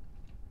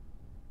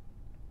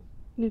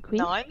 New Queen.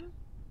 None?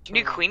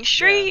 New Toronto. Queen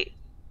Street?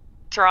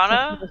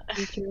 Toronto?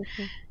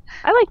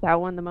 I like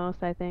that one the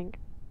most, I think.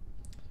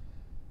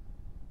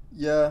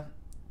 Yeah,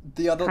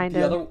 the Kind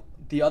of.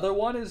 other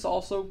one is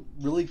also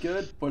really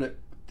good, but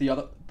the I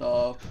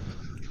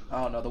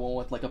don't know, the one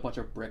with like a bunch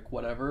of brick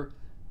whatever.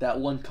 That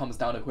one comes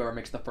down to whoever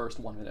makes the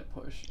first 1-minute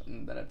push,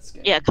 and then it's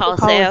game. Yeah,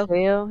 Coliseo.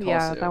 Yeah,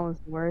 Coliseo. that one's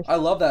the worst. I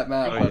love that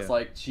map, Oh, but it's yeah.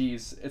 like,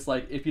 geez, it's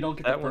like if you don't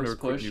get That the one or first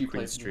push, New you play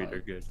Queen Street behind. are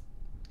good.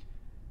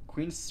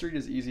 Queen Street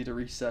is easy to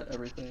reset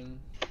everything.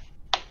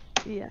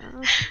 Yeah.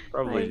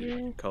 Probably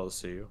agree.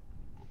 Coliseo.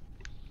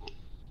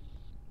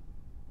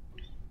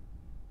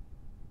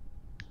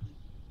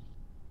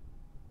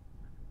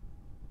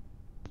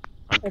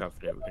 I'm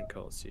confident in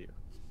Coliseo.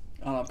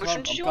 I don't know, Which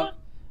one did you want?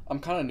 I'm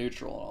kind of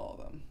neutral on all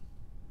of them.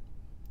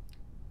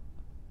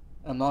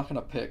 I'm not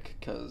gonna pick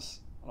because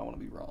I don't want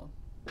to be wrong.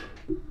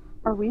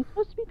 Are we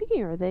supposed to be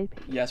picking or are they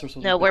picking? Yes, we're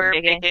supposed No, to. we're We're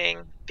picking. picking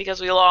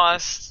because we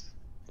lost.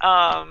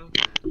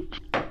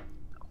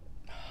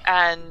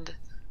 And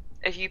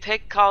if you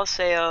pick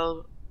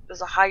Coliseo,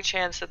 there's a high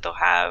chance that they'll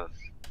have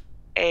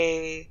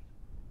a.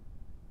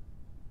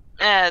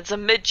 It's a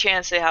mid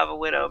chance they have a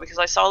Widow because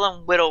I saw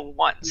them Widow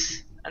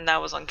once, and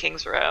that was on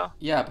King's Row.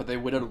 Yeah, but they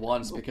widowed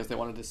once because they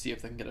wanted to see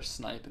if they can get a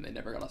snipe, and they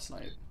never got a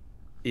snipe.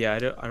 Yeah,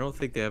 I don't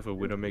think they have a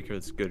Widowmaker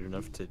that's good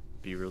enough to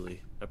be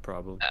really a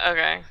problem.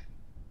 Okay.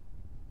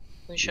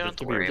 We You shouldn't have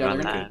to be a worry Yeah, about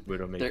really that. good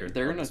Widowmaker.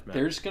 They're on this map.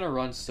 just gonna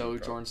run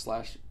Sojourn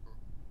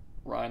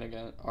 / Ryan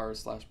again, or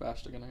 /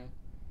 Bashed again.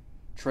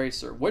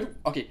 Tracer. What?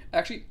 Okay,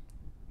 actually,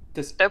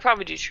 They'll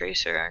probably do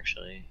Tracer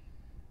actually.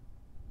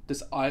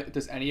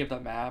 does any of the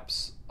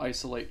maps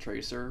isolate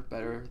Tracer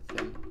better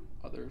than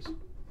others?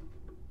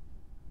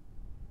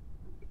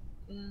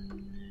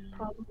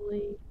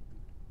 Probably.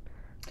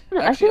 I don't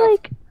know, I Actually, feel I've-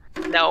 like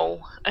No.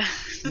 No, I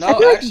feel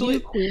like actually, New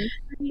Queen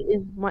Street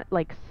is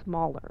like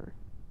smaller.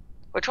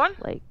 Which one?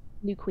 Like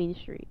New Queen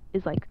Street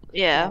is like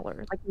Yeah.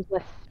 smaller. Like there's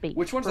less space.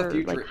 which one's the for,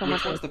 future? Like, someone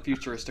Which one's to- the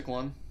futuristic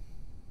one?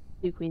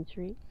 New Queen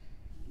Street.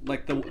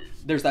 Like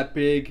there's that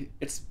big.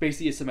 It's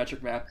basically a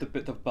symmetric map.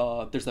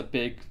 There's a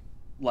big,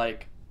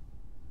 like,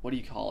 what do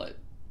you call it?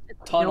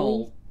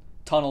 Tunnel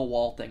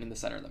wall thing in the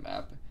center of the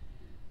map.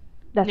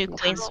 That's New the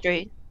Queen tunnel.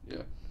 Street.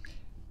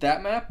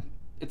 That map,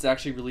 it's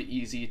actually really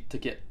easy to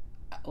get.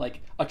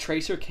 Like, a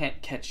tracer can't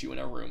catch you in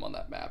a room on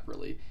that map,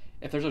 really.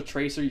 If there's a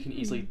tracer, you can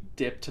easily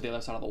dip to the other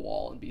side of the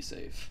wall and be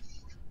safe.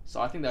 So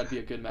I think that'd be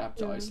a good map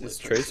to isolate. Is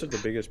Tracer the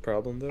biggest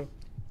problem though?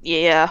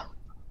 Yeah.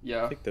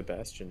 Yeah. I think the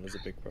Bastion is a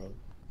big problem.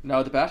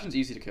 No, the Bastion's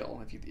easy to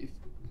kill. If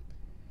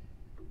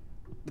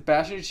the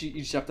Bastion,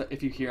 you just have to,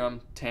 if you hear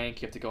him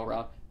tank, you have to go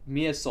around.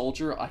 Me as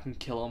Soldier, I can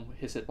kill him,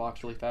 his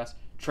hitbox really fast.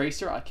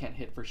 Tracer, I can't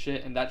hit for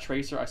shit, and that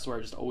Tracer, I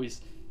swear, just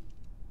always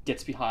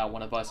gets behind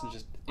one of us and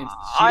just.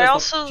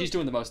 She's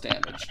doing the most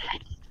damage.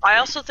 I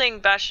also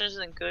think Bastion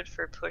isn't good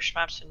for push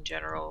maps in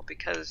general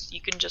because you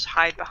can just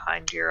hide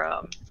behind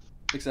your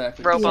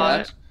Exactly.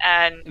 robot,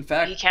 and in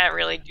fact, he can't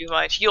really do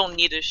much. You don't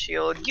need a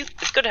shield.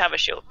 It's good to have a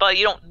shield, but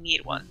you don't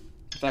need one.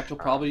 In fact, he'll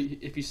probably,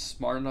 if he's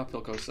smart enough,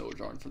 he'll go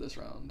Sojourn for this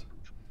round.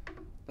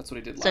 That's what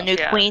he did last. So new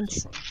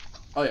queens.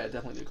 Oh yeah,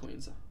 definitely new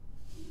queens.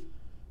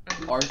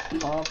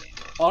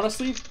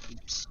 Honestly,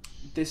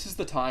 this is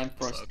the time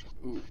for us.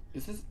 Ooh,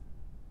 is this?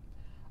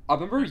 I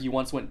remember you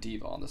once went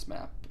D.Va on this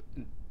map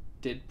and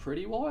did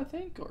pretty well, I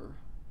think, or.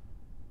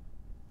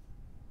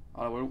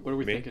 I don't know, what are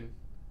we thinking?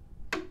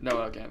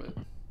 No, Gambit.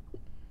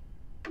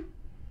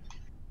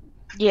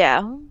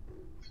 Yeah.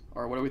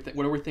 Or what are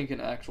we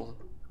thinking actual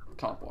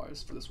comp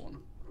wise for this one?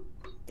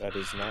 That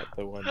is not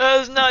the one.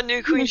 That is not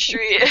New Queen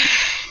Street.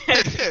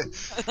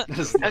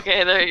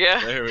 Okay, there you go.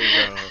 There we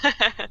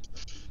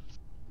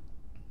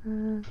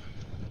go.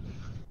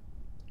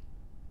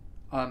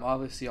 I'm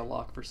obviously a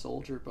lock for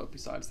Soldier, but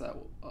besides that,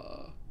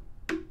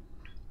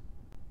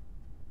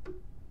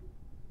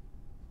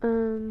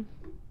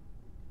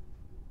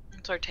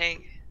 It's our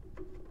tank.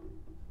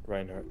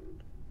 Reinhardt.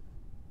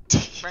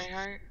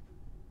 Reinhardt.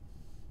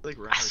 Like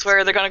I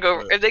swear they're gonna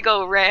go. If they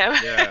go Ram.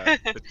 Yeah,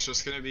 it's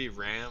just gonna be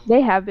Ram.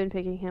 They have been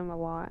picking him a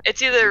lot.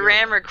 It's either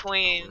Ram or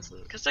Queen,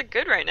 because they're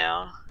good right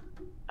now.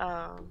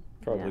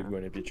 Probably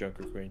going to be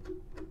Junker Queen.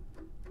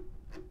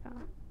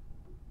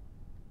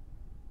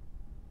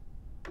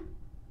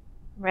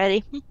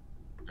 Ready?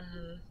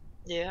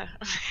 Yeah.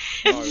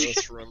 Alright,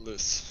 let's run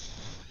this.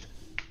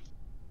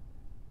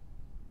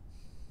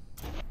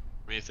 I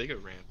mean, if they go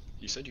Ram,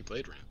 you said you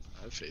played Ram.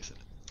 I have faith in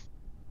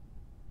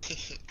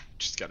it.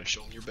 Just gotta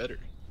show them you're better.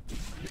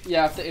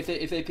 Yeah,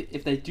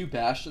 if they do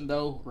Bastion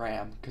though,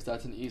 Ram, because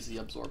that's an easy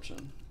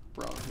absorption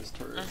from his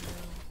turret.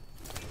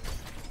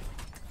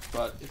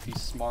 But if he's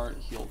smart,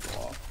 he'll go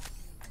off.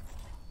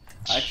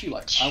 I actually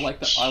I like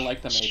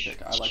the Mei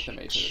pick. I like the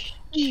Mei pick.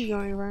 You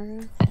going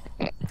Ryan?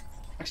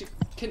 Actually,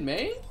 can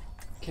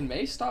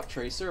Mei stop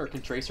Tracer, or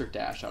can Tracer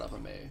dash out of a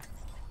Mei?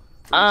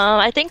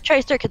 I think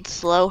Tracer can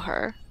slow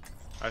her.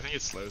 I think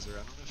it slows her. I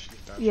don't know if she can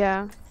dash.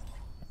 Yeah.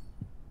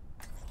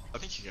 I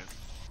think you can.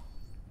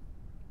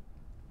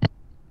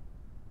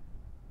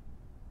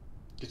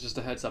 It's just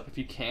a heads up. If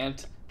you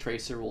can't,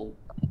 Tracer will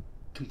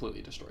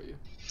completely destroy you.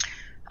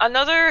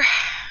 Another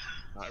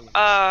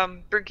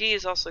Brigitte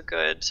is also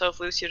good, so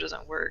if Lucio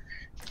doesn't work.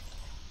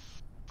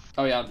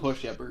 Oh yeah, on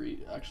push, yeah,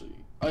 Brigitte actually.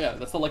 Oh yeah,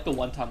 that's the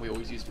one time we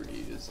always use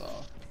Brigitte is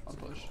on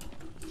push.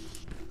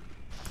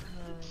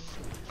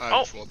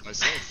 I fooled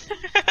myself.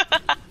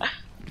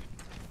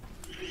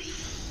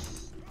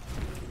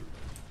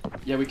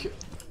 Yeah, we could.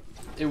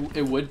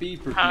 It would be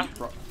Brigitte.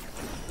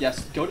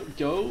 Yes,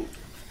 go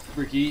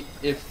Brigitte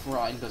if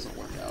Ryan doesn't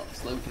work out,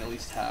 so that we can at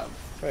least have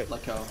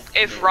like a.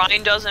 If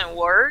Ryan doesn't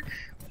work,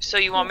 so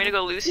you want me to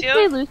go Lucio?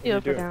 Play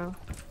Lucio for now.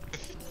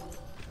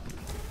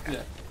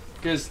 Yeah,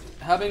 because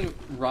having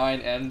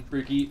Ryan and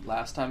Brigitte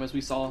last time, as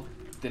we saw,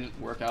 didn't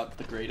work out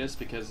the greatest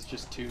because it's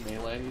just 2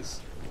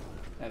 melees,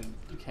 and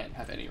you can't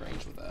have any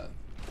range with that.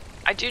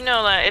 I do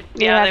know that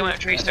they went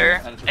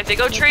Tracer. If they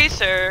go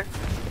Tracer,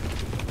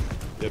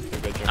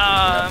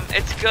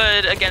 it's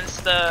good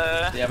against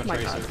the. They have a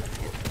Tracer.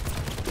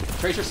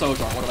 Tracer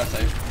Sojourn, what did I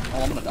say?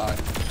 Oh, I'm gonna die.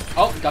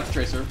 Oh, got the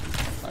Tracer.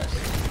 Nice.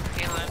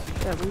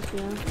 Yeah,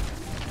 Lucio.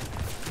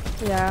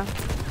 Yeah.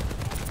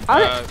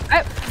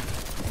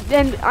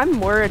 And I'm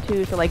Moira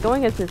too, so like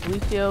going against this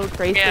Lucio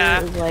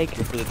Tracer is like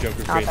for the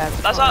Joker not that.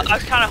 That's all, I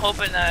was kind of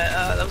hoping that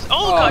that was.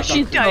 Oh gosh,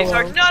 she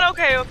died. Not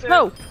okay. Okay.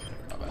 No.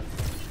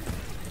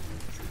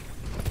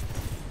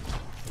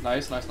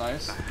 Nice. They're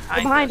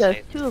behind us,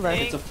 2 of us.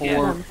 It's a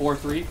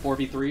 4-3,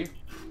 4v3.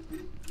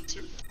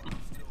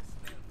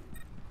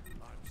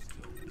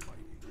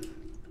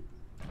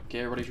 Okay,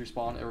 everybody's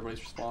respawn.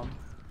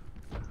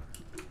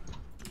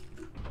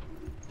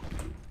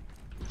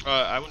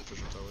 I wouldn't push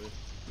with that way.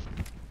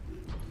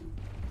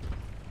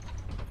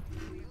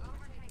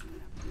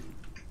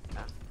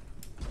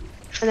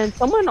 And then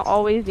someone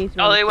always needs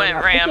to. Oh, they went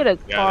Ram. Get as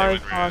far as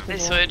possible. They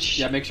switched.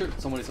 Yeah, make sure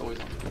somebody's always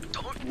on.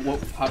 What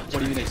do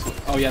you mean they switch?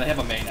 Oh yeah, they have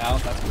a main now.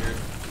 That's weird.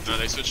 No,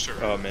 they switched to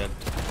Ram. Oh man.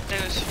 They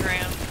was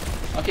Ram.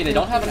 Okay, they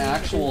don't have an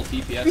actual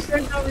DPS.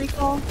 No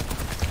recall.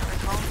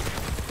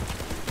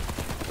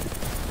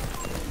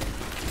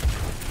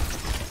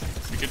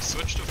 We could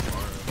switch to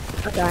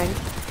Pharah. I'm dying.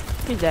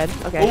 He's dead.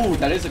 Okay. Oh,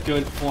 that is a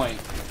good point.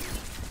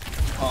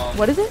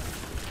 What is it?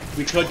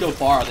 We could go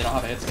far. They don't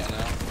have a hit scan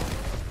now.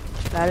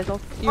 That is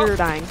all. You're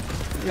dying.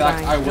 In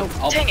fact, I will.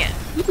 Dang it.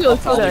 You feel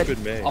so good.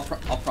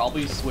 I'll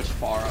probably switch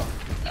Pharah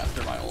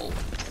after my ult.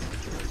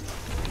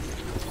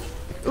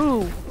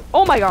 Ooh.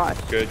 Oh my gosh.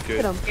 Good.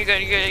 Hit him. You're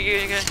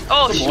good.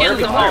 Oh, Some shield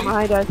Moira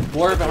Behind us.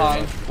 Moira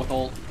behind with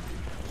ult.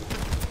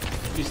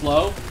 He's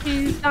low.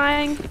 He's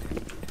dying.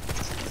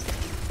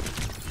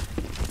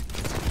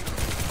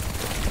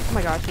 Oh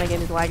my gosh, my game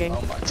is lagging.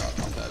 Oh my god,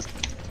 I'm dead.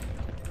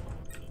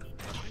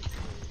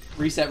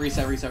 Reset. Damn,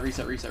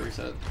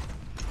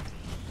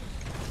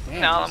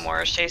 Now this-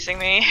 Lamora's chasing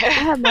me. I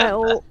have my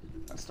ult,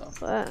 That's tough.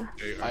 but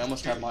Hey, I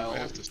almost have my I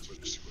have ult. to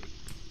switch squid.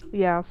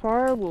 yeah,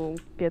 Pharah will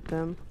get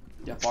them.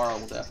 Yeah, Farah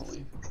will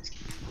definitely.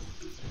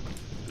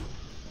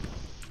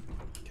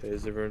 Okay,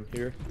 is everyone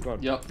here? Come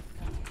on. Yep.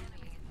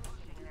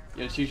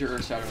 Yeah, just use your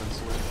Earth Shatter and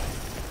switch.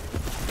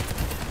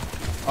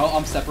 Oh,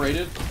 I'm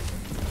separated.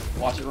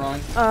 Watch it, Ryan.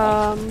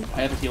 I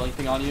have a healing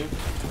thing on you.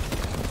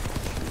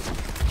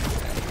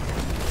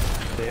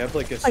 They have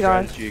like a my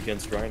gosh. strategy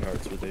against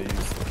Reinhardt's where they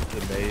use the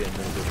Mei and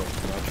then the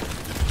Smasher.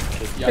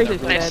 Yeah, Crazy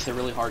dead. they're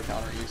really hard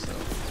counter you, so.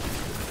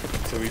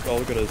 So we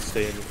all gotta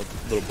stay in a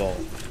little ball.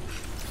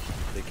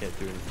 They can't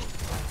do anything.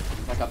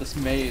 Oh my god, this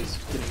Mei is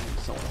getting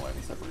so annoying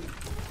and separated.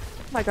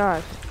 Oh my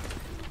gosh.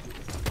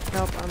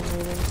 Nope, I'm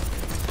leaving.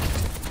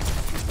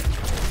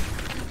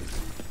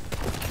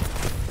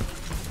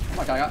 Oh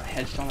my god, I got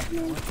hedged on a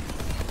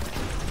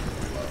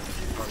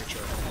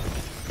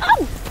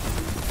Oh!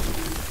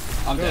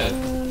 I'm dead.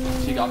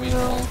 She got me in the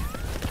hole.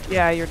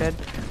 Yeah, you're dead.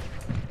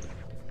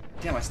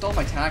 Damn, I still have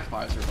my tac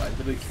visor, but I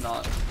literally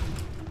cannot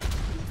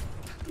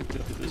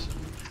get a position.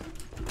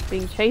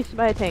 Being chased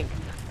by a tank.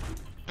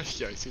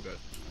 Yeah, I see that.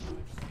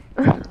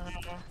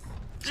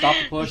 Stop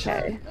the push.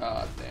 Okay.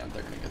 Damn,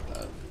 they're gonna get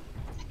that.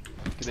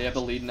 Okay, they have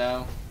the lead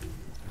now.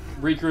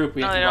 Regroup,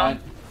 we No, have they to don't.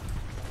 run.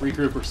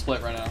 Regroup, we're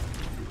split right now.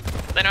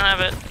 They don't have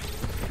it.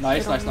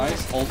 Nice. They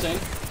don't Ulting.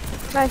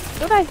 Nice,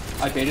 go die.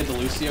 I baited the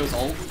Lucio's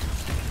ult.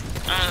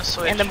 I'm gonna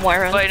switch. And the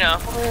Moira. Wait, no.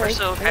 We're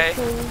still okay.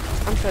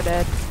 I'm so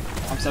dead.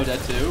 I'm so dead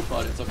too,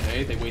 but it's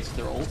okay. They wasted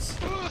their ults.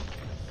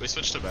 They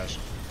switched to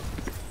Bastion.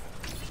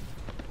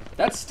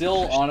 That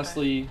still,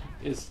 honestly,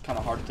 is kind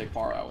of hard to take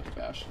Farah out with the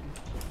Bastion.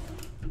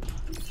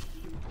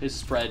 His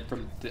spread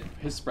from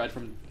his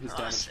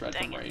damage spread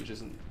dang from it. range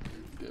isn't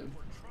good.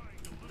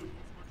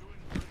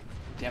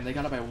 Damn, they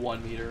got it by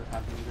 1 meter,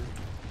 half a meter.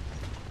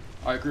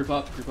 All right, group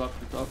up.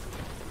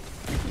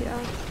 Yeah.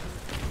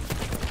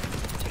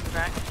 Take it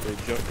back. They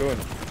go in.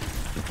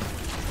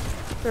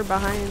 They're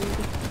behind.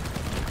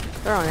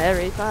 They're on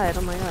every side,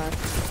 oh my gosh.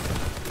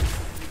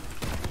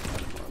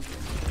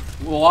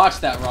 Well, watch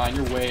that, Ryan.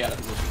 You're way out of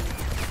position.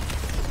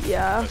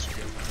 Yeah. That's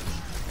good.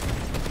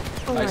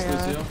 Oh Nice, my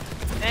god. Lucio.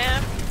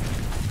 Yeah.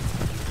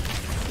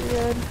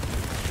 Good.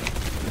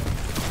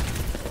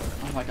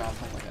 Oh my god,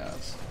 my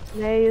ass.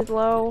 Nay is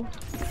low.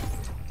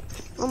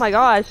 Oh my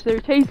gosh,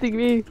 they're chasing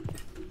me.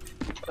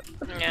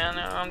 Yeah,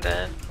 no, I'm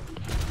dead.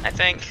 I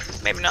think.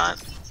 Maybe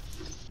not.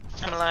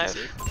 I'm alive.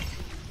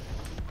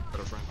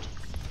 Got a friend.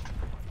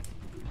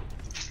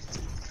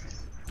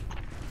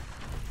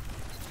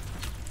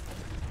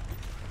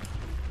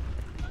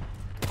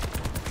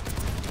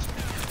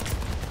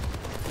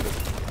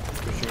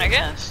 I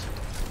guess.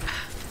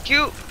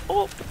 You.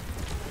 Oh,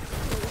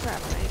 What is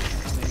happening?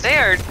 they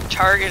are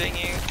targeting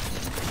you.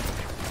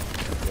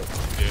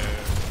 Yeah.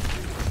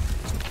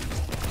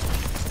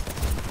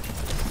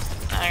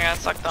 I got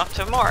sucked off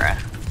to Mora.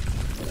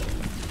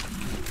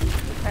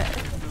 Okay.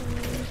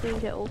 Being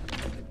killed.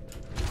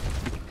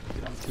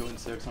 Dude, I'm 2 and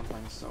 6. I'm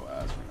playing so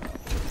ass right now.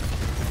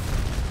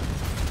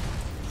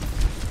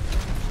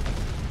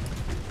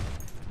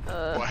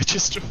 Well, I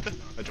just jumped out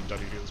of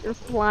your heels. You're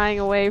flying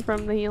away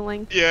from the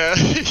healing. Yeah.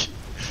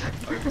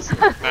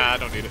 Nah, I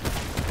don't need it.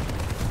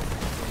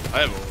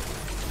 I have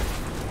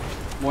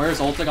ult. Moira's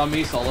ulting on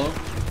me solo.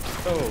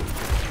 Oh.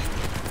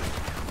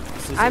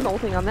 I'm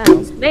ulting on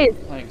them. Nay,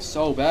 Playing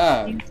so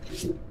bad.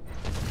 she's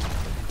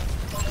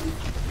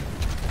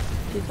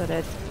so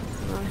dead.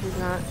 No, she's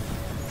not.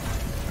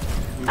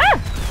 Ah!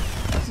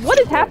 What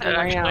is happening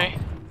right now?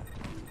 Actually,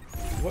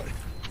 What?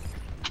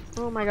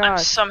 Oh my I'm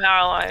gosh.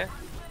 somehow alive.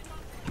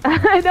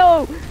 I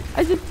know!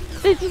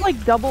 they just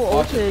like double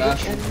Watch it, ulted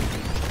Bastion. and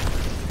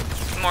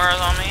Mora's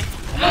on me.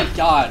 Oh my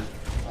god.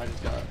 I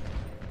just got.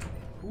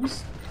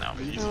 Who's. No.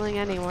 killing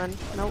anyone.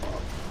 Nope.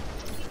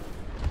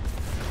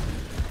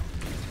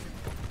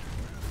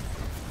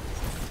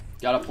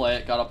 Gotta play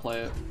it. Gotta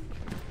play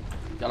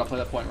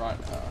that point right.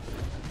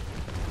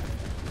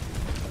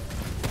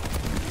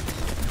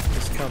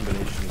 This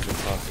combination is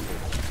impossible.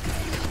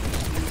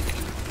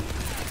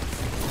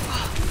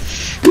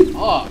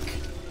 Fuck.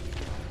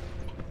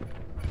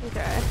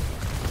 Okay.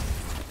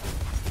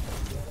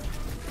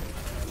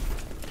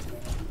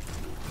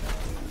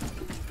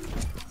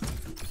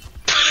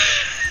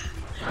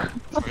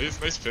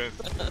 Nice pin.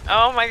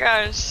 Oh my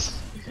gosh.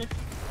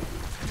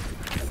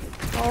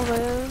 All in. I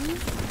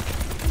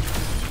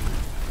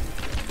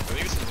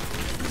think it's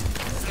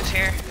Who's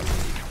here?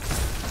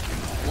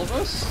 All of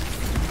us?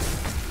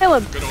 Kill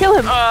him! Good Kill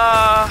him!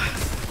 Got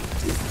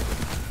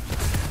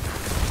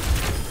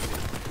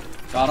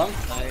him?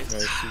 Nice,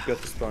 you've got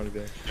the spawn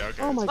advantage. yeah,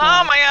 okay. Oh my Oh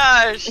god. my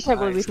gosh. I can't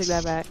believe we took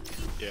that back.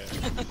 Yeah.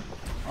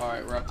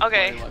 Alright, we're up to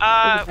Okay, play,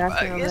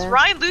 like, is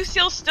Ryan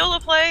Lucille still a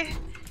play?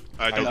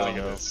 I don't know. think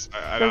it is.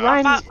 I The don't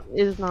Ryan thought-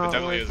 is not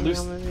definitely working is.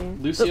 on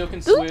me. Lucio can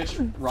Ooh. switch.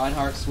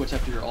 Reinhardt switch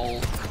after your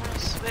ult.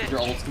 Switch.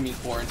 Your ult's gonna be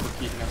important for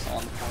keeping us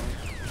on the point.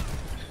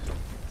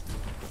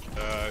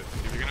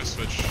 gonna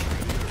switch.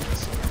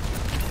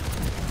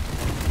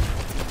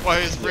 Why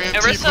is Ram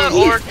Arissa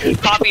T-posing? or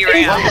Poppy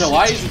Ram.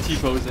 Why is he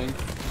T-posing?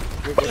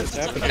 What is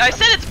happening? I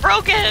said it's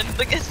broken.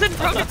 Like it's been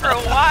broken for a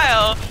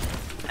while,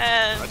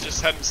 and I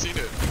just hadn't seen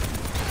it.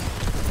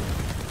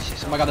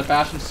 Oh my god, the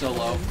Bastion's so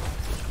low.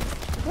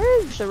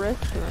 Where is the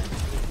rest of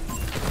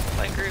it?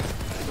 like group.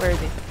 Where is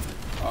he?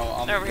 Oh,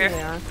 I'm Over Here here.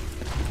 they are.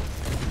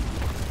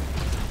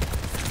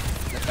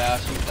 the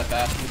Bastion's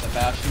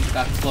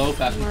low,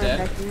 Bastion's Moira dead.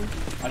 back here.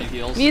 I need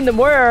heals. Me and the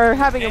Moira are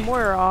having a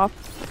Moira off.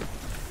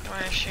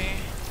 Where is she?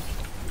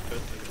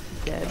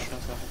 Dead.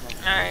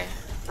 Alright.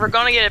 We're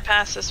gonna get it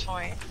past this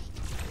point.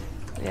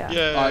 Yeah.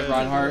 Yeah. Alright,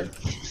 Reinhardt.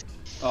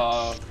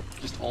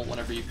 Just ult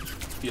whenever you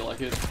feel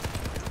like it.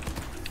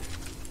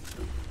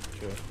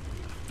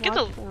 Get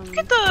the- Watch them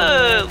get the- come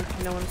around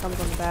if no one comes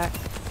on the back.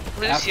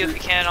 Lucio if you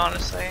can,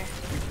 honestly.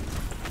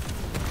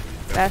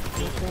 That's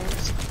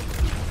insane.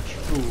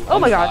 Ooh, Oh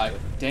my I'm god. gonna die.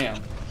 Damn.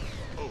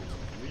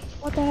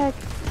 What the heck?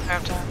 I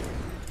have time.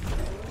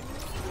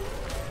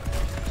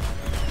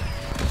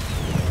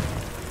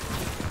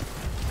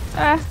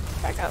 Ah,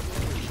 back up.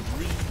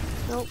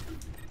 Nope.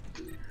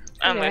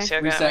 I'm Okay. Lucio,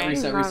 got Reset, me.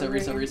 reset, Not reset,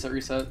 reset, really. reset,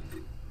 reset.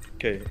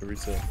 Okay, a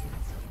reset.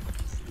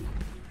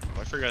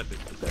 I forgot that.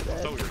 I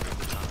thought we were good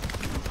for time.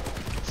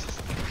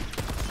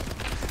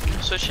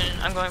 I'm switching.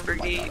 I'm going for Oh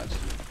my D. god,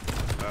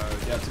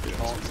 yeah, it's a good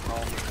call. It's a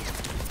call.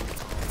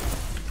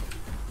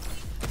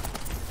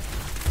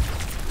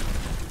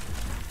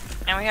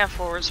 And we have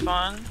forward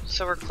spawn,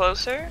 so we're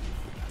closer.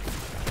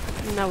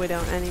 No, we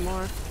don't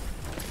anymore.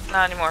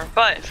 Not anymore,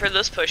 but for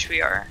this push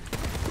we are.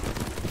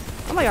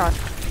 Oh my god.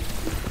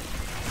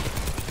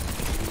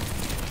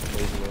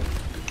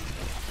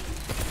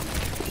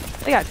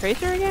 They got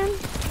Tracer again?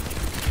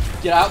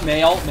 Get out,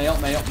 mail.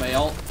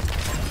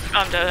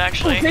 I'm dead Oh,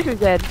 actually. Tracer's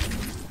dead.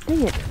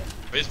 Dang it.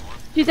 Phase one.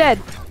 She's dead.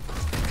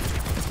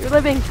 You're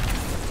living.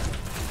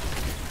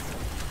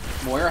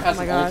 Moira has Oh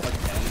my an god. ult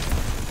like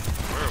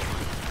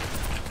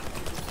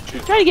 10.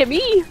 She's trying to get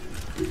me.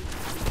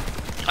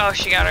 Oh,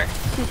 she got her.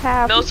 She's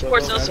half. No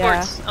sports, no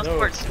Yeah. sports, no No.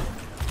 sports.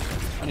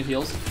 I need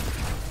heals.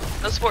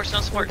 No sports,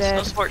 no sports, no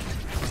dead. sports.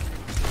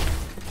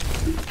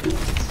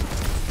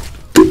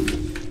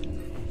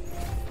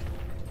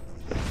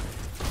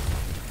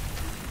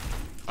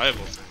 I have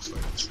both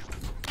things.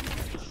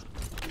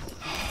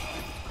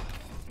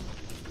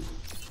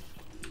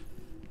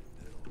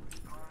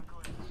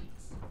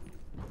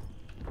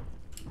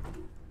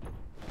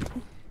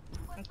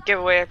 Like, Give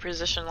away a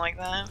position like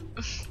that.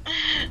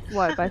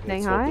 What, by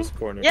saying Let's hold hi? this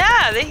corner.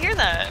 Yeah, they hear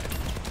that.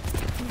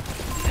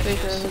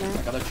 Tracer over Oh there.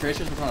 my god, the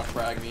Tracers are trying to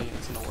frag me.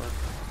 It's gonna work.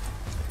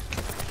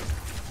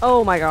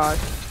 Oh my gosh.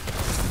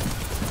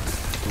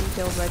 Being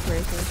killed by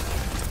Tracer.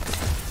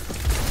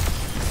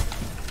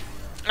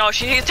 Oh,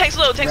 she takes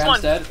low, takes Ram's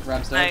one. dead.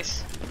 Ram's dead.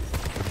 Nice.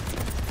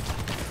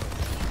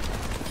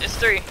 It's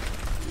 3.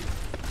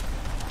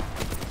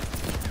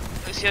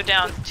 Lucio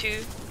down.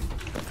 2.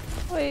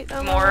 Wait,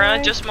 I'm Mora,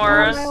 alright. just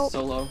Mora. Moira's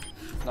solo.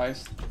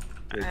 Nice.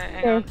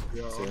 Hang on.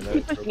 Saying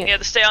Keep that, pushing You it. have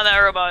to stay on that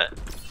robot.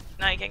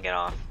 Now you can't get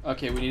off.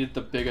 Okay, we needed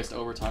the biggest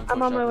overtime push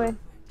I'm on my ever. way.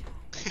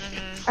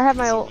 Mhm. I have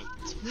my ult.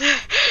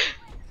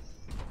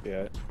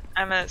 yeah.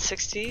 I'm at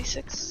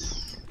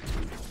 66.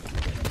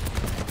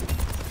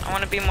 I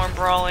want to be more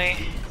brawly.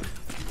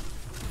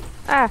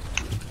 Ah.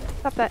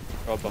 Stop that.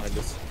 All behind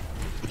us.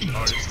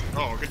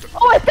 oh, get the.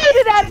 Oh, I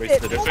faded at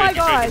Wasted it! it. Oh my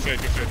god.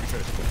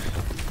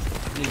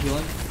 Need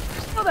healing?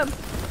 Kill them.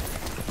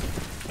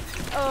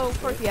 Oh,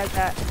 of course he has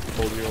that.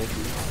 Hold your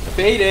ulti.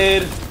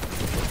 Baited!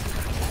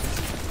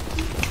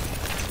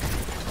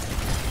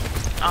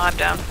 Oh, I'm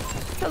down.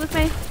 Kill this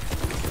May.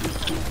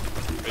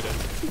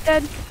 He's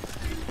dead.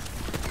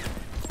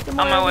 On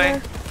my way.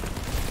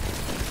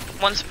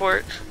 One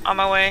support. On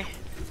my way.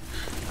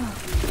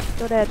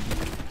 So dead.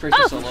 Tracer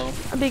Oh! solo.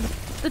 I'm big.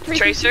 The Tracer.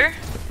 Tracer.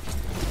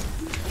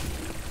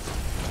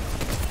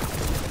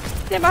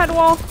 Stand behind the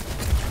wall.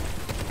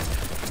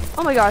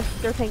 Oh my gosh,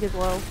 their tank is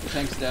low. The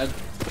tank's dead.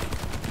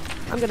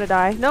 I'm gonna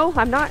die. No,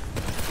 I'm not.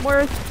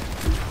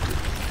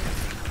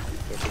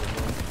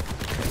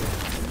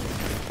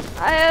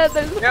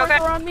 There's a You're okay.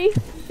 Moira on me.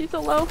 She's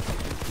so low.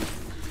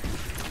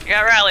 You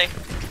got rally.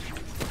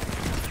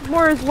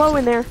 Moira's low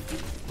in there.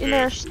 In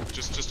there.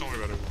 Just don't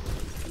worry about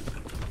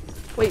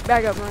it. Wait,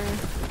 back up, Moira.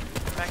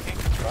 Backing.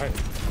 Fine.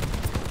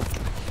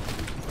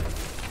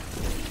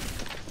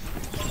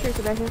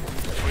 Tracer back here.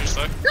 Oh, you're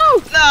stuck? No!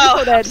 No! You're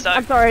so dead. I'm stuck.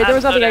 I'm sorry, there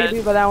was I'm nothing so I could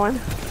do about that one.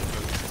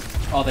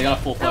 Oh, they got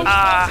a full fledged.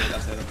 Ah.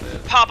 That's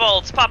it. Pop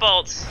ults, pop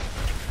ults.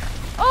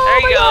 Oh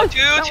There you my go. gosh, 2,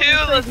 that 2,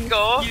 was let's crazy.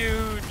 go.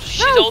 Huge.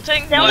 She's No.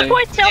 ulting. Teleport,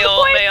 What?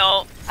 teleport.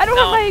 Mail. I don't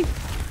No.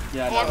 have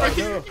Yeah, Oh, I'm no, right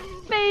here.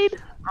 my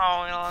maid.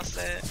 Oh, we lost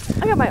it.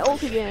 I got my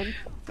ult again.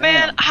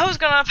 Man, I was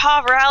gonna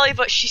pop rally,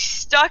 but she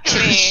stuck me.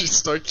 She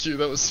stuck you.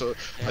 That was so.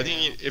 I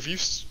think if you.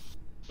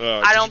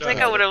 I don't think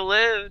I would have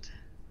lived.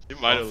 You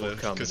might have Awful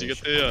lived because you get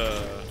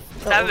the.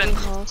 The That'd been-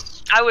 ult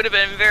lost. I would have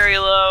been very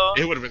low.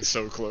 It would have been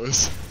so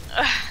close.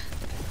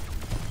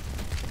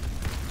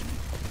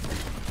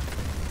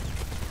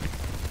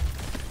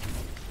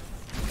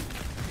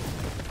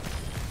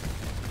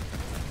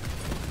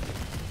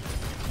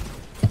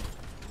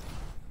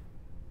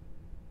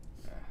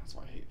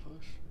 That's why I hate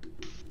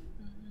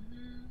push.